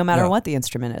 no matter Yeah. what the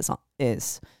instrument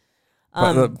is.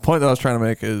 But the point that I was trying to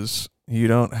make is you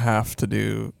don't have to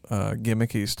do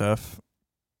gimmicky stuff.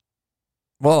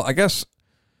 Well, I guess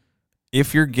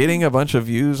if you're getting a bunch of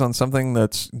views on something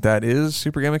that is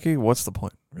super gimmicky, what's the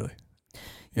point, really?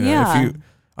 Yeah.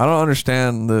 I don't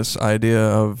understand this idea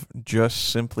of just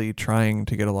simply trying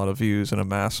to get a lot of views and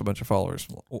amass a bunch of followers.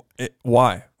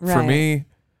 Why? For Right. me,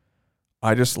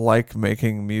 I just like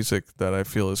making music that I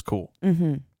feel is cool.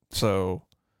 Mm-hmm. So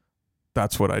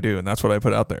that's what I do, and that's what I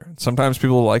put out there. Sometimes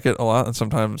people like it a lot, and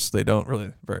sometimes they don't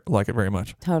really like it very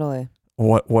much. Totally.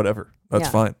 Whatever. That's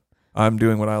Yeah. fine. I'm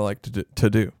doing what I like to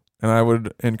do. And I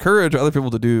would encourage other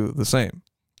people to do the same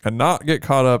and not get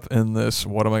caught up in this,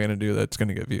 what am I going to do that's going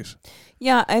to get views?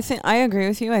 Yeah, I think I agree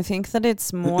with you. I think that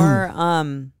it's more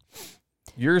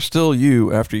You're still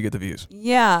you after you get the views.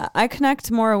 yeah, I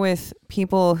connect more with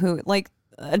people who like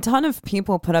a ton of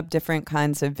people put up different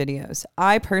kinds of videos.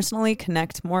 I personally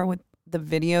connect more with the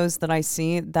videos that I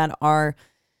see that are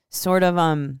sort of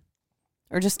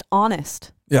or just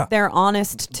honest. Yeah. They're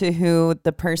honest to who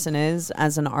the person is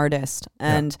as an artist,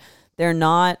 and they're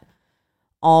not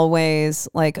always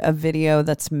like a video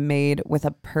that's made with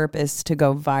a purpose to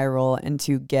go viral and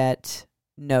to get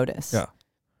noticed. Yeah.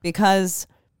 Because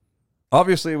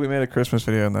Obviously, we made a Christmas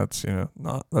video, and that's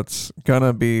that's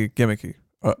gonna be gimmicky.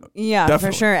 yeah, Definitely.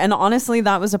 for sure. And honestly,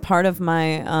 that was a part of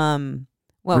my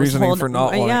what Reasoning was for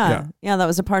not wanting- yeah, that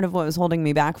was a part of what was holding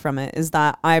me back from it. Is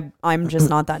that I'm just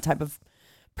not that type of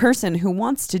person who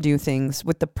wants to do things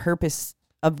with the purpose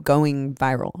of going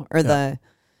viral or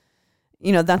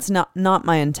that's not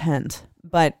my intent.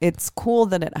 But it's cool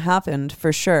that it happened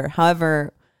for sure.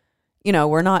 However,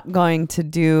 we're not going to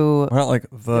do. We're not like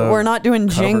We're not doing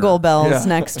cover. jingle bells Yeah.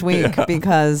 next week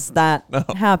because that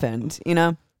happened.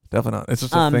 Definitely not. It's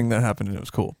just a thing that happened, and it was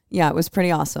cool. Yeah, it was pretty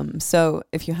awesome. So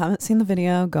if you haven't seen the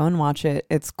video, go and watch it.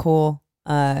 It's cool.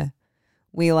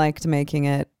 We liked making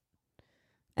it.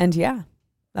 And yeah,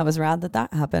 that was rad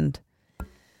that happened.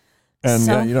 And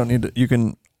So- yeah, you don't need to. You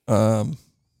can.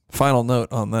 Final note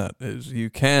on that is you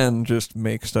can just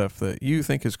make stuff that you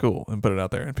think is cool and put it out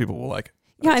there, and people will like it.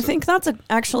 Yeah, I That's it. think that's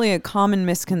actually a common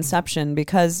misconception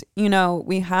because,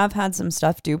 we have had some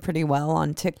stuff do pretty well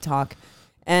on TikTok,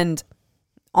 and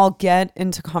I'll get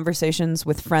into conversations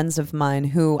with friends of mine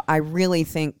who I really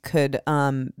think could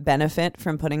benefit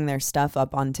from putting their stuff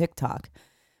up on TikTok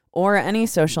or any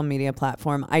social media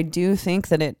platform. I do think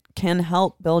that it can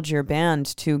help build your band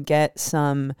to get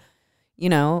some,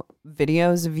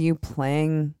 videos of you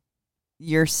playing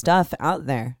your stuff out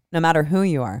there, no matter who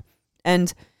you are.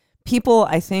 And people,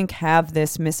 I think, have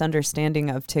this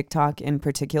misunderstanding of TikTok in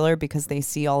particular because they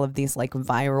see all of these like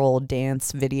viral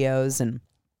dance videos and,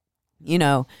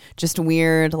 just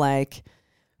weird, like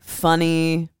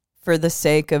funny for the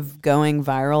sake of going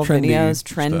viral Trendy videos,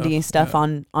 trendy stuff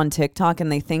yeah. on TikTok.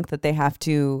 And they think that they have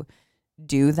to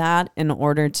do that in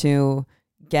order to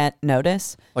get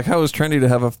notice. Like how it was trendy to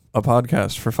have a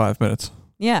podcast for 5 minutes.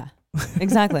 Yeah,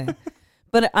 exactly.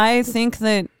 But I think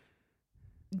that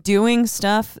doing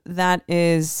stuff that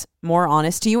is more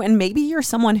honest to you, and maybe you're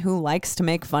someone who likes to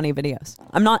make funny videos.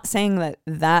 I'm not saying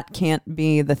that can't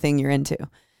be the thing you're into.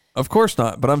 Of course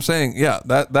not, but I'm saying, yeah,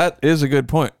 that is a good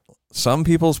point. Some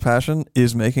people's passion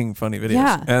is making funny videos,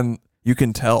 Yeah. and you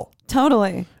can tell,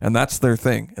 Totally. and that's their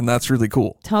thing, and that's really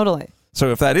cool. Totally.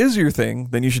 So if that is your thing,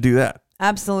 then you should do that.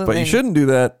 Absolutely. But you shouldn't do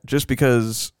that just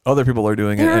because other people are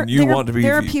doing it and you want to be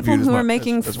There are viewed people as who are much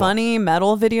making as well. funny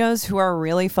metal videos who are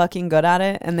really fucking good at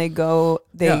it, and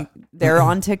they're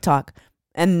on TikTok,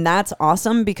 and that's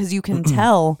awesome because you can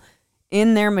tell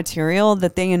in their material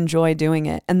that they enjoy doing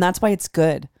it, and that's why it's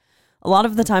good. A lot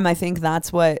of the time, I think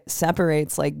that's what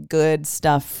separates like good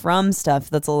stuff from stuff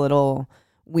that's a little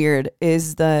weird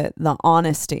is the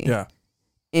honesty. Yeah.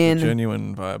 in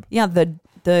genuine vibe. Yeah,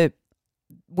 the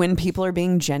when people are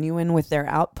being genuine with their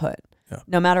output. Yeah.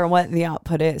 No matter what the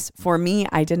output is. For me,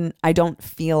 I don't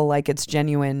feel like it's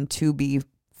genuine to be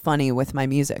funny with my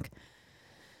music.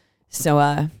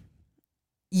 So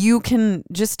you can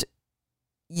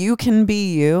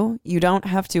be you. You don't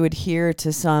have to adhere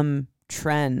to some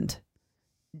trend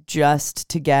just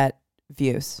to get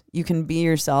views. You can be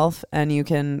yourself and you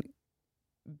can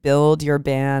build your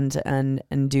band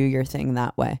and do your thing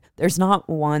that way. There's not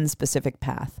one specific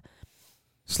path.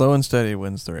 Slow and steady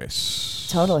wins the race.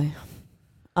 Totally.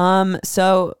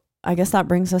 So I guess that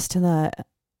brings us to the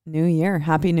new year.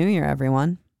 Happy New Year,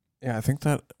 everyone. Yeah, I think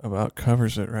that about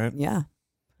covers it, right? Yeah.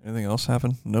 Anything else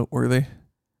happen noteworthy?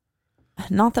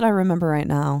 Not that I remember right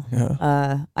now.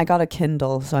 Yeah. I got a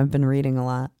Kindle, so I've been reading a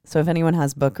lot. So if anyone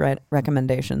has book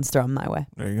recommendations, throw them my way.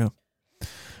 There you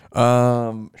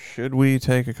go. Should we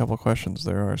take a couple questions?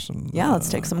 There are some. Yeah, let's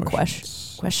take some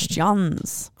questions.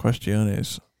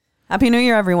 Questiones. Happy New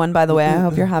Year, everyone, by the way. I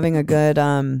hope you're having a good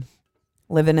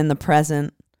living in the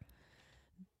present.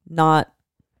 Not,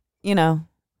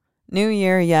 new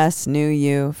year, yes, new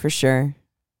you, for sure.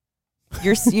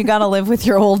 You got to live with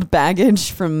your old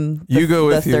baggage from the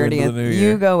 30th.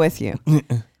 You go with you.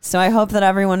 So I hope that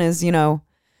everyone is,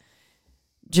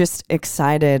 just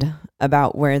excited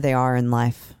about where they are in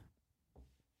life.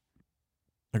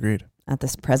 Agreed. At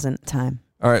this present time.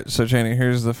 All right, so Janie,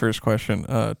 here's the first question.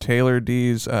 Taylor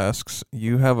Dees asks,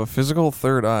 you have a physical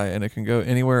third eye and it can go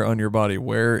anywhere on your body.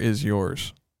 Where is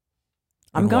yours?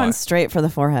 I'm going straight for the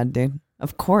forehead, dude.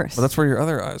 Of course. Well, that's where your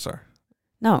other eyes are.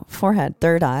 No, forehead,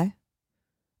 third eye.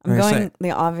 I'm going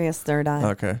the obvious third eye.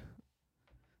 Okay.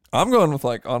 I'm going with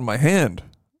on my hand.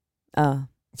 Oh.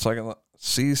 So I can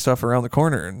see stuff around the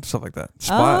corner and stuff like that.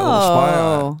 Little spy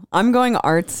eye. I'm going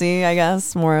artsy, I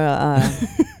guess. More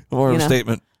more of a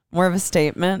statement. More of a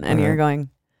statement, and you're going,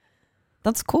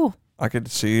 that's cool. I could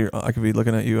be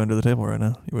looking at you under the table right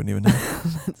now. You wouldn't even know.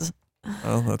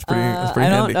 That's pretty I handy.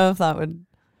 don't know if that would.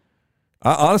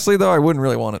 Honestly, though, I wouldn't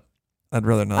really want it. I'd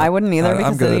rather not. I wouldn't either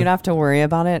because then you'd have to worry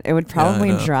about it. It would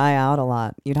probably dry out a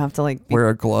lot. You'd have to wear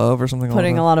a glove or something.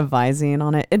 Putting a lot of Visine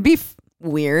on it. It'd be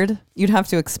weird. You'd have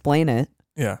to explain it.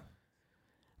 Yeah.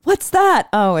 What's that?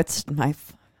 Oh, it's my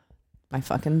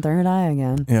fucking third eye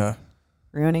again. Yeah.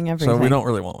 Ruining everything. So we don't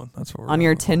really want one. That's what we're on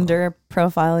your Tinder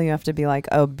profile. You have to be like,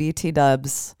 oh, BT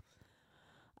dubs.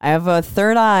 I have a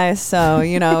third eye, so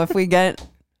if we get.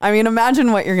 I mean,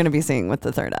 imagine what you're going to be seeing with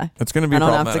the third eye. It's going to be. I don't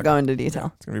problematic. have to go into detail.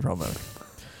 Yeah, it's going to be problematic.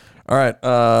 All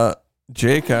right.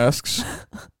 Jake asks,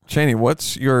 Cheney,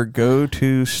 what's your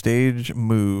go-to stage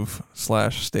move /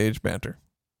 stage banter?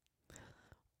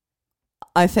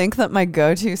 I think that my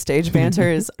go-to stage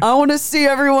banter is, I want to see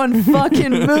everyone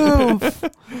fucking move.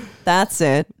 That's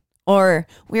it. Or,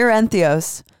 we're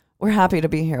Entheos. We're happy to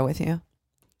be here with you.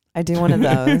 I do one of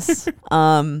those.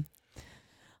 I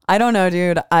don't know,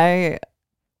 dude.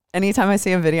 Anytime I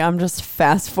see a video, I'm just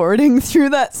fast forwarding through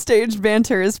that stage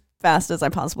banter as fast as I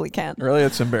possibly can. Really?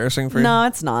 It's embarrassing for you? No,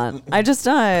 it's not. I just,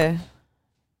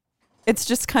 it's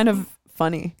just kind of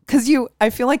funny. Because I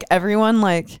feel like everyone,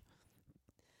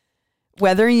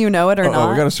 whether you know it or not.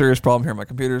 Oh, we got a serious problem here. My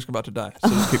computer's about to die. So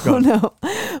just keep going. No.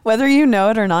 Whether you know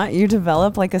it or not, you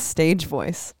develop a stage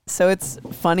voice. So it's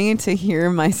funny to hear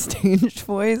my stage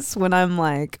voice when I'm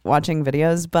watching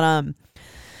videos. But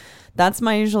that's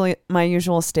my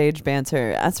usual stage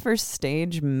banter. As for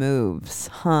stage moves,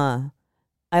 I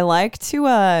like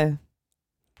to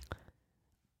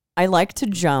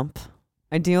jump.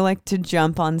 I do like to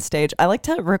jump on stage. I like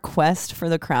to request for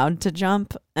the crowd to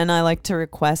jump, and I like to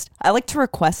request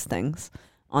things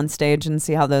on stage and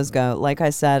see how those go. Like I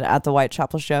said at the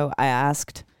Whitechapel show, I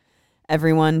asked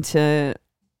everyone to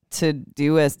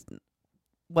do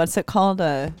what's it called?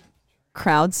 A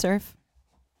crowd surf.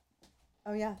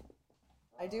 Oh yeah.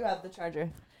 I do have the charger.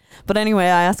 But anyway,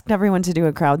 I asked everyone to do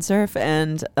a crowd surf,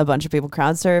 and a bunch of people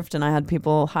crowd surfed, and I had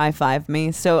people high five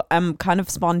me. So I'm kind of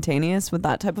spontaneous with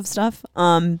that type of stuff.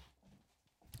 I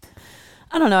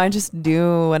don't know. I just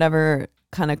do whatever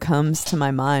kind of comes to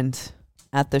my mind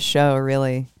at the show,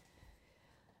 really.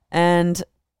 And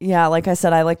yeah, like I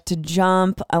said, I like to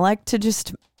jump. I like to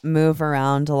just move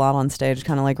around a lot on stage,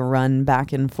 kind of run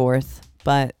back and forth.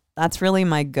 But that's really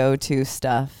my go-to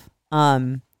stuff.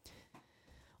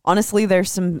 Honestly,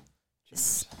 there's some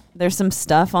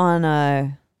stuff on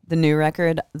the new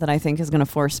record that I think is going to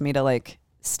force me to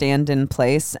stand in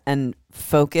place and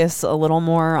focus a little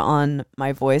more on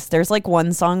my voice. There's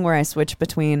one song where I switch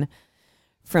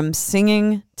from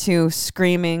singing to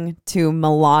screaming to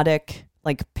melodic,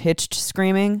 pitched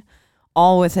screaming,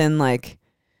 all within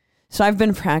So I've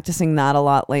been practicing that a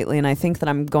lot lately, and I think that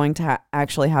I'm going to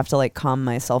actually have to like calm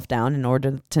myself down in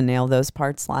order to nail those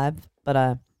parts live.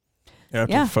 But You have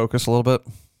to focus a little bit.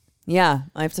 yeah,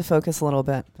 I have to focus a little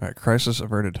bit. All right, crisis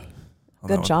averted.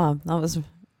 Good job. That was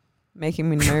making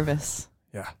me nervous.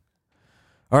 Yeah.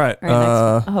 All right. All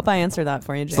right, next. I hope I answered that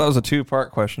for you, Jake. So that was a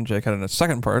 2-part question. Jake had in a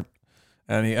second part,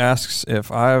 and he asks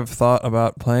if I've thought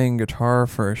about playing guitar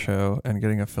for a show and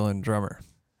getting a fill-in drummer.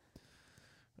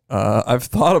 I've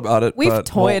thought about it. We've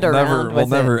toyed around with We'll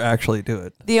never actually do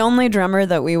it. The only drummer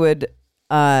that we would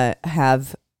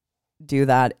have do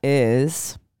that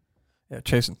is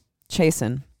Chasen.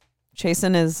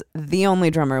 Chasen is the only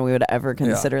drummer we would ever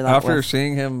consider that. After with.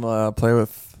 seeing him play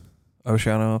with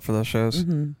Oceano for those shows,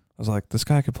 I was like, this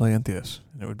guy could play Entheus,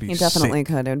 and it would be. He definitely sick.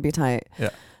 could. It would be tight. Yeah.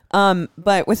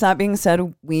 But with that being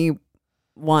said, we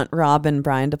want Rob and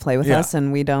Brian to play with us,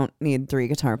 and we don't need 3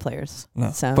 guitar players.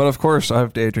 No. So. But of course,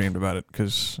 I've daydreamed about it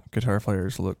because guitar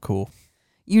players look cool.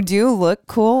 You do look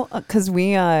cool because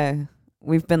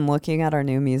we've been looking at our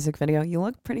new music video. You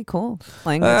look pretty cool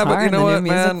playing guitar but you in know the what, new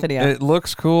music man? video. It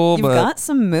looks cool, You've but got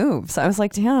some moves. I was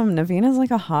like, damn, Naveen is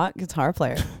like a hot guitar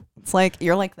player. It's like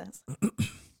you're like this.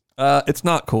 it's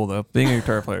not cool though. Being a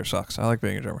guitar player sucks. I like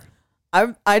being a drummer.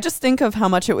 I just think of how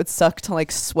much it would suck to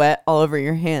like sweat all over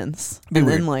your hands and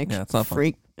then like it's not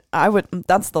freak. I would.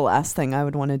 That's the last thing I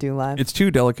would want to do live. It's too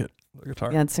delicate. The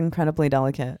guitar. Yeah, it's incredibly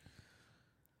delicate.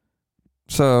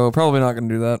 So probably not gonna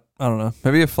do that. I don't know.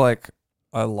 Maybe if like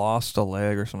I lost a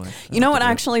leg or something. You know what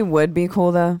actually would be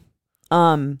cool though?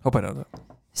 Hope I know that.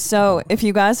 So if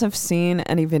you guys have seen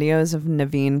any videos of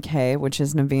Naveen K, which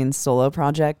is Naveen's solo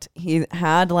project, he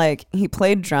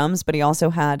played drums, but he also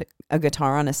had a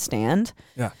guitar on a stand.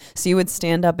 Yeah. So you would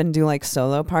stand up and do like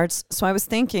solo parts. So I was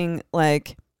thinking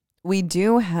like we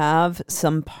do have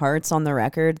some parts on the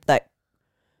record that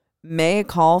may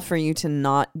call for you to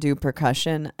not do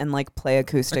percussion and like play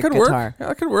acoustic guitar. Work.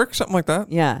 Yeah, it could work. Something like that.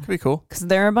 Yeah. Could be cool. Because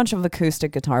there are a bunch of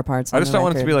acoustic guitar parts. I just don't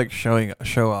want it to record. be like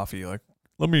show offy. Like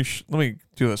let me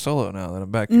do a solo now that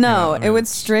I'm back. No, it would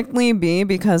strictly be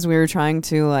because we were trying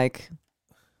to like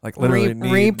literally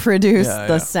reproduce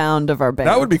the sound of our band.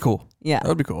 That would be cool. Yeah. That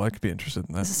would be cool. I could be interested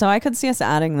in that. So I could see us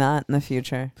adding that in the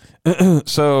future.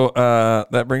 So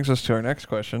that brings us to our next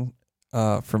question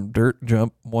from Dirt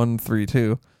Jump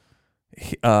 132.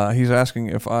 He's asking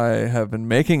if I have been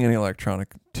making any electronic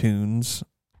tunes,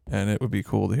 and it would be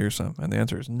cool to hear some. And the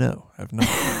answer is no, I have not.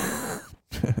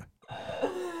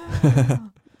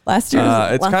 Last year,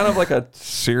 it's kind of like a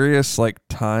serious like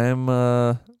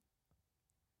time.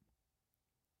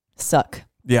 Suck.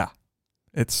 Yeah,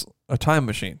 it's a time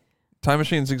machine. Time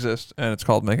machines exist, and it's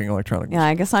called making electronic music. Yeah,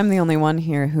 I guess I'm the only one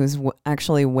here who's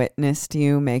actually witnessed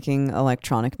you making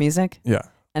electronic music. Yeah.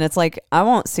 And it's like, I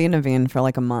won't see Naveen for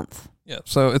like a month. Yeah,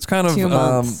 so it's kind of 2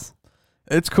 months.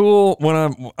 It's cool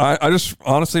when I just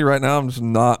honestly right now I'm just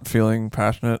not feeling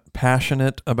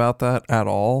passionate about that at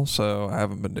all, so I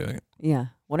haven't been doing it. Yeah.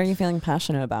 What are you feeling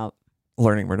passionate about?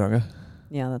 Learning Murdunga.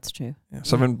 Yeah, that's true. Yeah.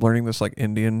 So I've been learning this like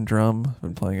Indian drum. I've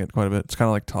been playing it quite a bit. It's kind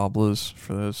of like tablas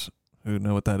for those who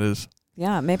know what that is.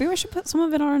 Yeah, maybe we should put some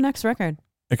of it on our next record.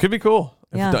 It could be cool.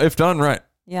 If done right.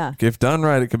 Yeah. If done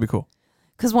right, it could be cool.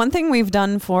 Because one thing we've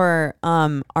done for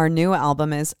our new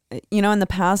album is, in the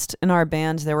past in our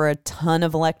band, there were a ton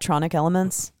of electronic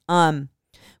elements.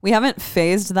 We haven't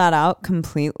phased that out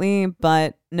completely,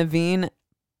 but Naveen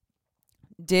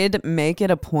did make it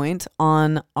a point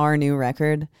on our new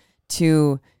record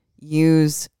to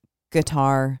use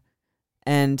guitar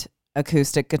and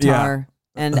acoustic guitar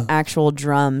and actual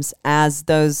drums as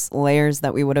those layers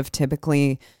that we would have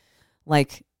typically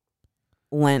like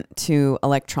lent to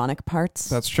electronic parts.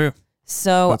 That's true.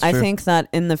 So I think that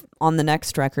on the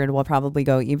next record we'll probably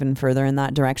go even further in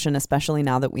that direction, especially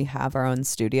now that we have our own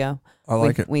studio. I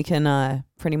like it. We can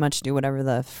pretty much do whatever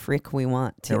the frick we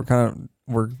want to. Yeah,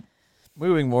 we're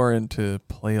moving more into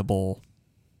playable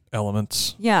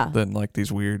elements than like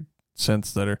these weird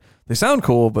synths they sound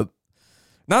cool, but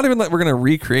not even that we're gonna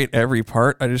recreate every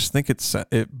part. I just think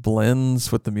it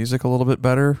blends with the music a little bit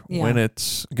better when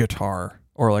it's guitar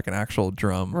or like an actual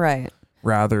drum, right?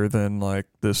 Rather than like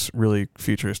this really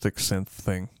futuristic synth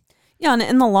thing. Yeah, and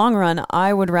in the long run,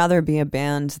 I would rather be a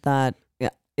band that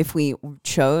if we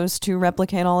chose to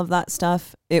replicate all of that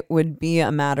stuff, it would be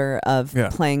a matter of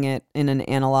playing it in an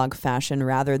analog fashion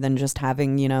rather than just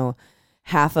having,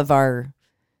 half of our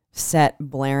set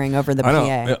blaring over the PA.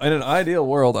 In an ideal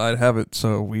world, I'd have it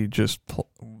so we just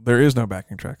there is no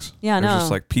backing tracks. Yeah, There's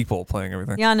just like people playing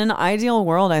everything. Yeah, in an ideal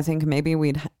world, I think maybe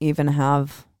we'd even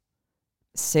have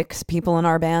 6 people in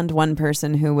our band. One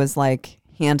person who was like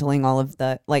handling all of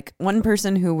one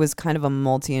person who was kind of a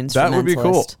multi-instrumentalist. That would be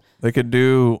cool. They could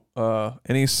do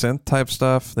any synth type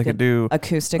stuff. They could do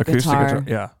acoustic guitar.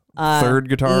 Yeah. Third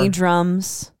guitar.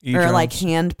 E-drums. Or like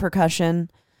hand percussion.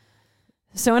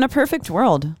 So in a perfect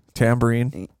world.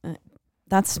 Tambourine.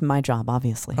 That's my job,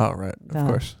 obviously. Oh, right. Of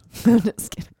course. I'm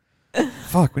just kidding.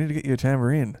 Fuck, we need to get you a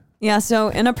tambourine. Yeah, so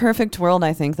in a perfect world,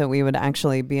 I think that we would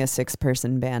actually be a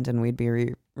 6-person band and we'd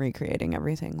be recreating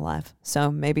everything live.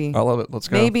 So maybe... I love it. Let's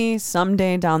go. Maybe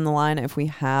someday down the line, if we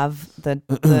have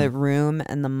the room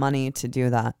and the money to do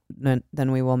that,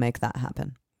 then we will make that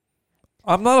happen.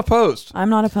 I'm not opposed. I'm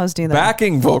not opposed either.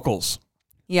 Backing vocals.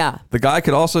 Yeah. The guy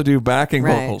could also do backing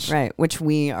vocals. Right, which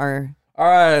we are... All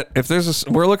right, if there's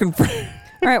we're looking for...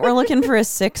 All right, we're looking for a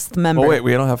 6th member. Oh, wait,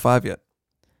 we don't have 5 yet.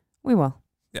 We will.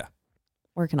 Yeah.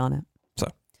 Working on it. So,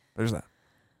 there's that.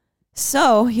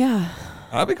 So, yeah.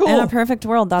 That'd be cool. In a perfect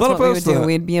world, that's Not what we would opposed to do. that.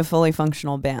 We'd be a fully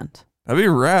functional band. That'd be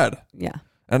rad. Yeah.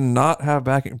 And not have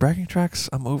backing tracks.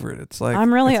 I'm over it. It's like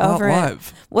I'm really it's over not it.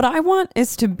 live. What I want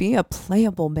is to be a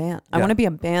playable band. I Yeah. want to be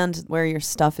a band where your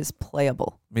stuff is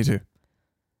playable. Me too.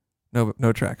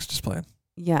 No tracks, just playing.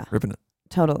 Yeah. Ripping it.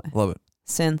 Totally. Love it.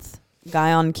 Synth,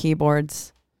 guy on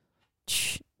keyboards,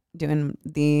 doing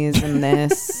these and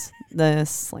this,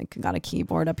 this. Like, got a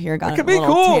keyboard up here. Got It could be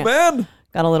cool, man.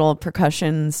 Got a little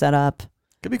percussion set up.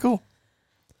 Could be cool.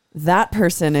 That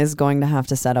person is going to have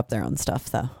to set up their own stuff,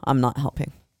 though. I'm not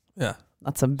helping. Yeah.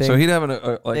 That's a big. So he'd have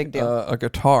big deal. a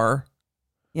guitar,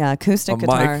 yeah, acoustic a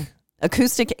guitar, mic,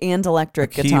 acoustic and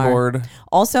electric a guitar. keyboard.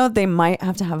 Also, they might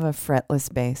have to have a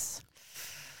fretless bass.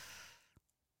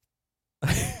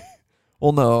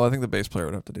 Well, no, I think the bass player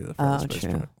would have to do the Oh, bass true.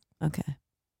 player. Okay.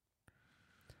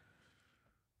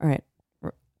 All right.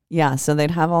 Yeah, so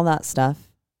they'd have all that stuff,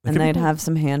 It and could be they'd cool. have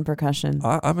some hand percussion.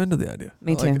 I'm into the idea.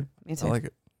 Me I too. like it. Me too. I like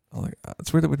it.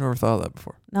 It's weird that we've never thought of that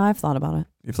before. No, I've thought about it.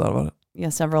 You've thought about it? Yeah,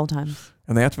 several times.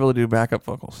 And they have to be able to do backup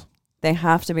vocals. They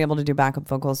have to be able to do backup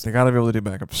vocals. They got to be able to do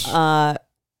backups.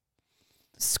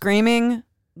 Screaming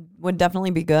would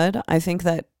definitely be good. I think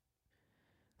that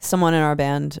someone in our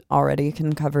band already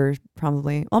can cover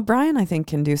probably. Well, Brian, I think,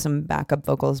 can do some backup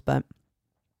vocals, but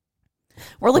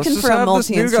we're looking Let's for just a have this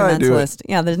new guy do it. multi-instrumentalist.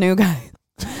 Yeah, the new guy.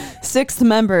 6th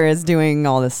member is doing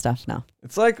all this stuff now.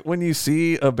 It's like when you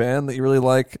see a band that you really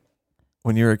like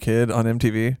when you were a kid on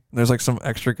MTV, and there's like some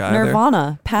extra guy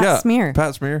Nirvana, Pat there. Smear.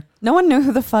 Pat Smear. No one knew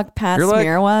who the fuck Pat You're like,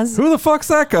 Smear was. Who the fuck's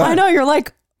that guy? I know, you're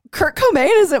like, Kurt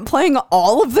Cobain isn't playing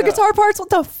all of the guitar parts?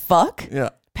 What the fuck? Yeah.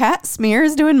 Pat Smear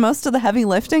is doing most of the heavy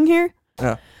lifting here?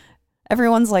 Yeah.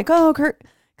 Everyone's like, oh, Kurt,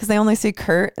 because they only see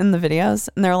Kurt in the videos,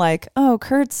 and they're like, oh,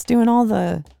 Kurt's doing all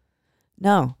the...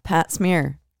 No, Pat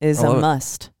Smear is a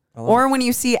must. Or when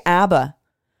you see ABBA.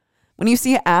 When you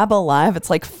see ABBA live, it's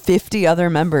like 50 other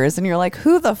members, and you're like,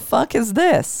 who the fuck is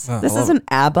this? Oh, This isn't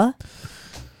ABBA.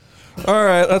 All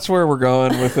right, that's where we're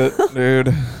going with it,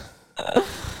 dude.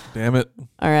 Damn it.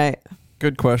 All right.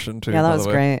 Good question, too. Yeah, that by was the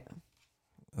way. great.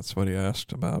 That's what he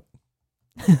asked about.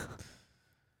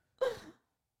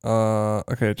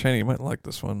 Okay, Cheney, you might like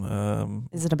this one.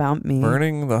 Is it about me?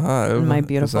 Burning the Hive And my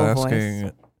beautiful is asking,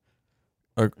 voice.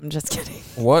 I'm just kidding.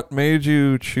 what made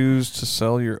you choose to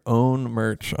sell your own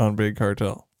merch on Big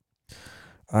Cartel?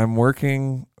 I'm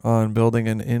working on building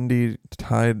an indie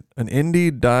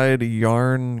dyed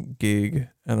yarn gig,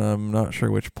 and I'm not sure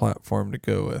which platform to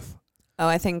go with. Oh,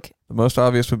 I think... The most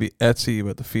obvious would be Etsy,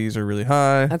 but the fees are really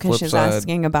high. Okay, Flip she's side,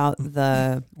 asking about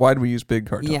the... why do we use Big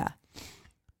Cartel? Yeah.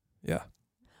 Yeah.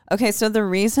 Okay, so the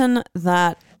reason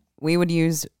that we would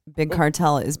use Big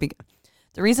Cartel is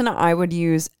the reason I would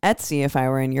use Etsy if I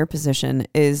were in your position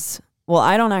is, well,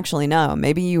 I don't actually know.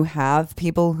 Maybe you have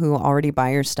people who already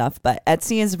buy your stuff, but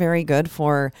Etsy is very good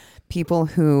for people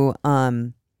who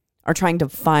are trying to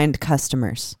find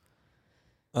customers.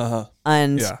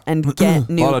 And get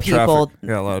new people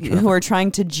who are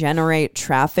trying to generate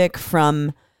traffic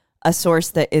from a source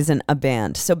that isn't a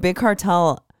band. So Big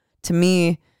Cartel, to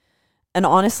me, and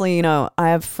honestly, you know, I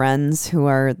have friends who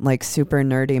are like super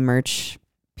nerdy merch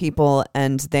people,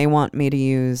 and they want me to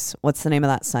use, what's the name of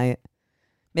that site?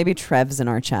 Maybe Trev's in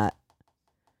our chat.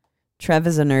 Trev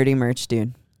is a nerdy merch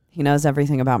dude. He knows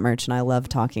everything about merch, and I love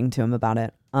talking to him about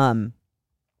it.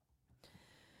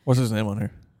 What's his name on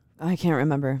here? I can't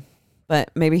remember,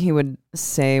 but maybe he would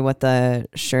say what the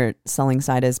shirt selling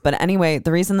site is. But anyway,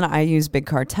 the reason that I use Big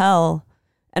Cartel,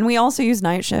 and we also use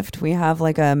Night Shift. We have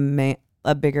like a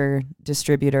bigger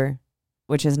distributor,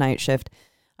 which is Night Shift.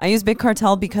 I use Big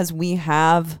Cartel because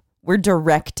we're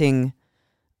directing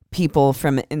people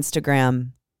from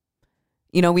Instagram.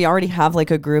 You know, we already have like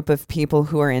a group of people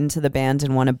who are into the band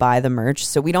and want to buy the merch.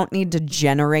 So we don't need to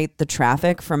generate the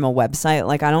traffic from a website.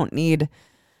 Like, I don't need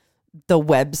the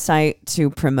website to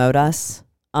promote us.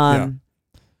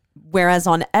 Whereas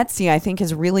on Etsy, I think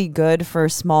is really good for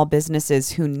small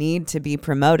businesses who need to be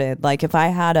promoted. Like if I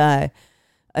had a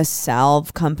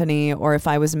salve company, or if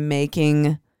I was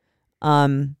making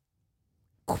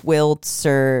quilts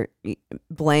or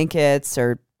blankets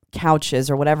or couches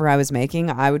or whatever I was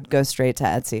making, I would go straight to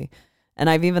Etsy. And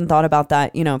I've even thought about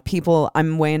that. You know, people,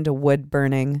 I'm way into wood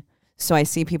burning. So I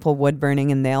see people wood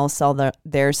burning and they'll sell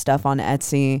their stuff on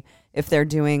Etsy. If they're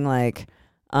doing like,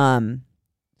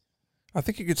 I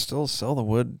think you could still sell the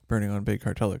wood burning on Big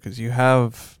Cartel because you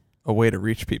have a way to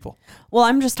reach people. well,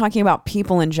 I'm just talking about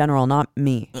people in general, not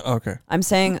me. Okay. I'm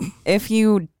saying if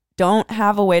you don't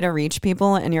have a way to reach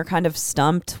people and you're kind of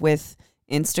stumped with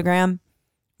Instagram,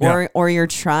 or you're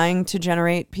trying to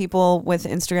generate people with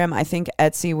Instagram, I think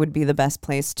Etsy would be the best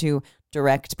place to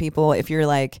direct people if you're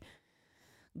like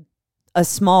a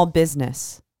small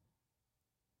business.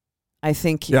 I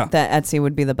think that Etsy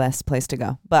would be the best place to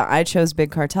go. But I chose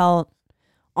Big Cartel.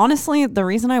 Honestly, the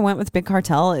reason I went with Big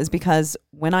Cartel is because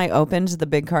when I opened the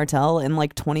Big Cartel in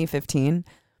like 2015,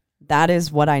 that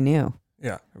is what I knew.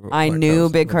 Yeah. I knew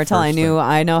Big Cartel. I know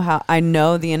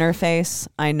the interface.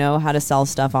 I know how to sell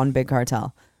stuff on Big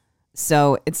Cartel.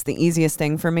 So it's the easiest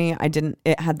thing for me.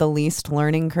 It had the least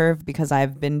learning curve because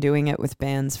I've been doing it with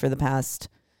bands for the past,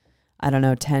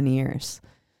 10 years.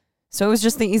 So it was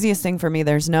just the easiest thing for me.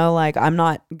 There's no I'm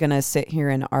not going to sit here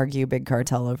and argue Big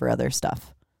Cartel over other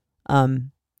stuff.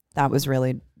 That was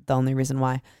really the only reason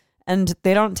why. And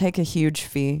they don't take a huge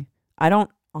fee. I don't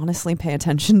honestly pay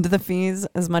attention to the fees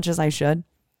as much as I should.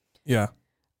 Yeah.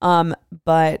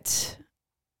 But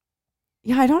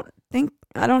yeah, I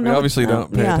don't know. Obviously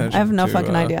don't pay attention. I have no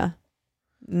fucking idea.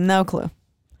 No clue.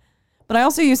 But I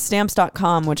also use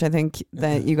stamps.com, which I think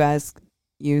that you guys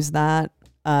use that.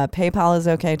 PayPal is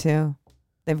okay too.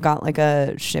 They've got like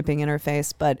a shipping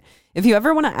interface. But if you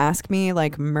ever want to ask me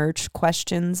like merch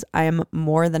questions, I am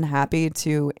more than happy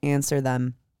to answer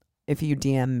them if you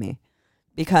DM me.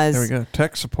 Because there we go.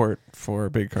 Tech support for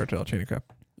Big Cartel Cheney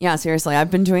Cup. Yeah, seriously,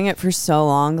 I've been doing it for so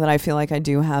long that I feel like I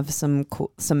do have some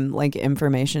like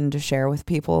information to share with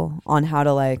people on how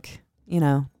to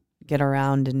get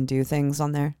around and do things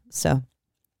on there. So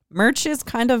merch is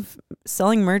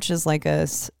selling merch is like a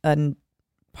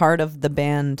part of the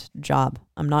band job.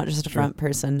 I'm not just a front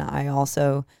person. I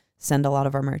also send a lot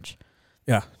of our merch.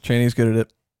 Yeah, Cheney's good at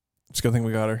it. It's a good thing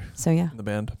we got her. So yeah, in the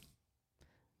band.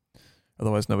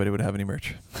 Otherwise, nobody would have any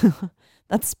merch.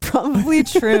 That's probably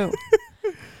true.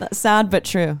 That's sad but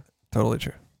true. Totally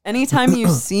true. Anytime you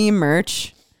see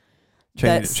merch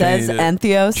that says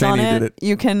Entheos on it,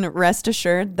 you can rest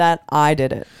assured that I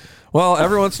did it. Well,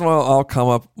 every once in a while I'll come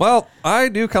up. Well, I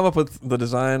do come up with the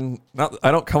design. I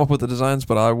don't come up with the designs,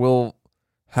 but I will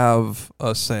have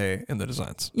a say in the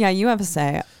designs. Yeah, you have a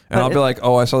say. And I'll be like,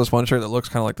 oh, I saw this one shirt that looks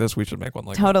kind of like this. We should make one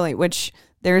like that. Totally. Which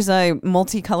there's a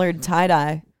multicolored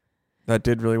tie-dye. That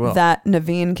did really well. That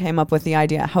Naveen came up with the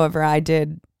idea. However, I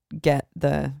did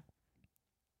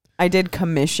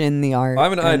commission the art.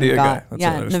 I'm an idea guy.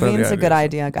 Naveen's a good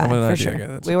idea guy for sure.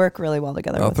 Guy. We work really well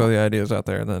together. I'll throw the ideas out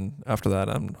there, and then after that,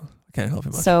 I can't help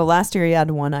you much. So last year you had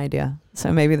one idea.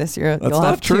 So maybe this year that's you'll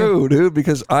have two. That's not true, dude.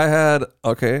 Because I had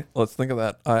let's think of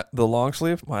that. The long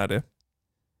sleeve, my idea.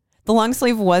 The long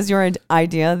sleeve was your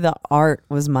idea. The art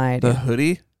was my idea. The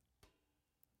hoodie,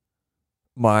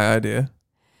 my idea.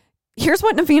 Here's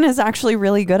what Naveen is actually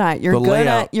really good at. You're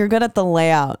good at the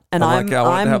layout. And I want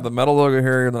to have the metal logo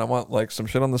here, and then I want like some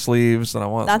shit on the sleeves, and I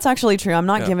want. That's actually true. I'm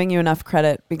not giving you enough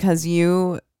credit because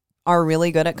you are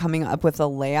really good at coming up with the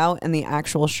layout and the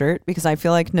actual shirt, because I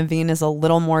feel like Naveen is a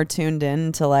little more tuned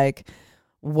in to like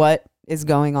what is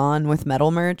going on with metal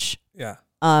merch. Yeah.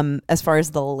 As far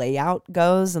as the layout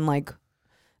goes and like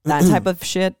that type of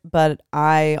shit, but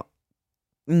I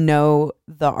know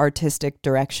the artistic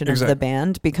direction of the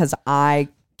band because I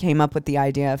came up with the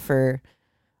idea for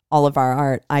all of our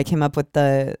art. I came up with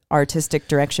the artistic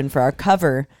direction for our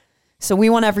cover. So we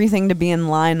want everything to be in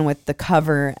line with the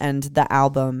cover and the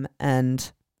album,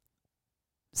 and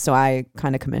so I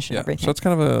kind of commission everything. So it's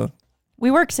kind of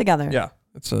we work together. Yeah.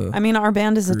 Our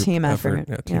band is a team effort.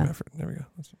 Yeah, team effort. There we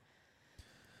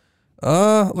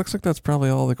go. Looks like that's probably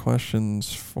all the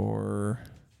questions for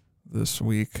this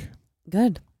week.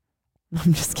 Good.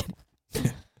 I'm just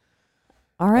kidding.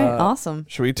 All right, awesome.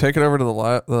 Should we take it over to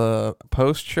the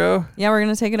post show? Yeah, we're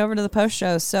going to take it over to the post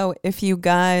show. So if you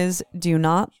guys do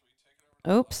not...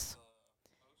 If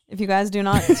you guys do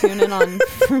not tune in on...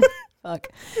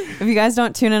 If you guys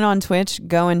don't tune in on Twitch,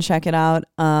 go and check it out.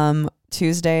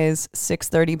 Tuesdays,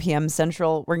 6:30 p.m.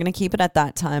 Central. We're going to keep it at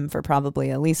that time for probably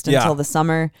at least until the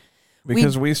summer.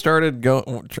 Because we started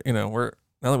going... we're...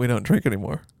 Now that we don't drink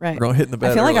anymore, right? We're all hitting the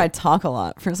bed. I feel like I talk a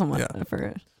lot for someone.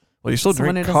 Yeah. Well, you still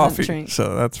Someone drink who doesn't coffee, drink.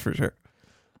 so that's for sure.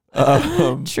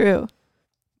 True.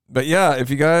 But yeah, if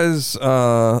you guys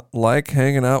like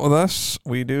hanging out with us,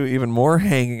 we do even more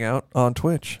hanging out on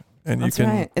Twitch, and That's you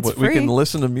can right. It's we can free.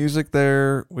 listen to music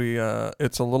there. We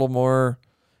it's a little more,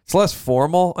 it's less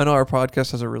formal. I know our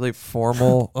podcast has a really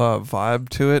formal vibe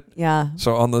to it. Yeah.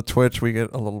 So on the Twitch, we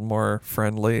get a little more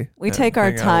friendly. We and take our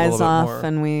hang out a ties little bit off more.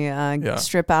 and we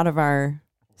strip out of our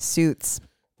suits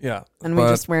Yeah, and we but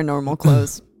just wear normal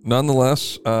clothes.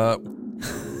 nonetheless,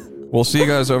 we'll see you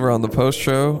guys over on the post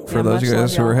show for Yeah, those much of you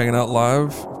guys love, who are y'all. hanging out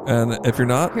live. And if you're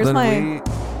not, Here's then my-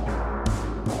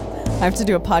 I have to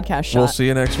do a podcast shot. we'll see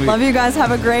you next week. Love you guys.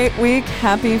 Have a great week.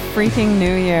 Happy freaking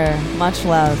New Year. Much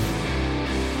love.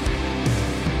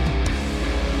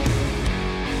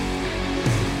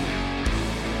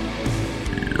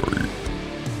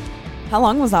 How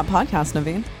long was that podcast,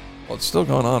 Naveen? Well, it's still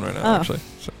going on right now, Oh. actually.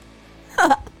 So.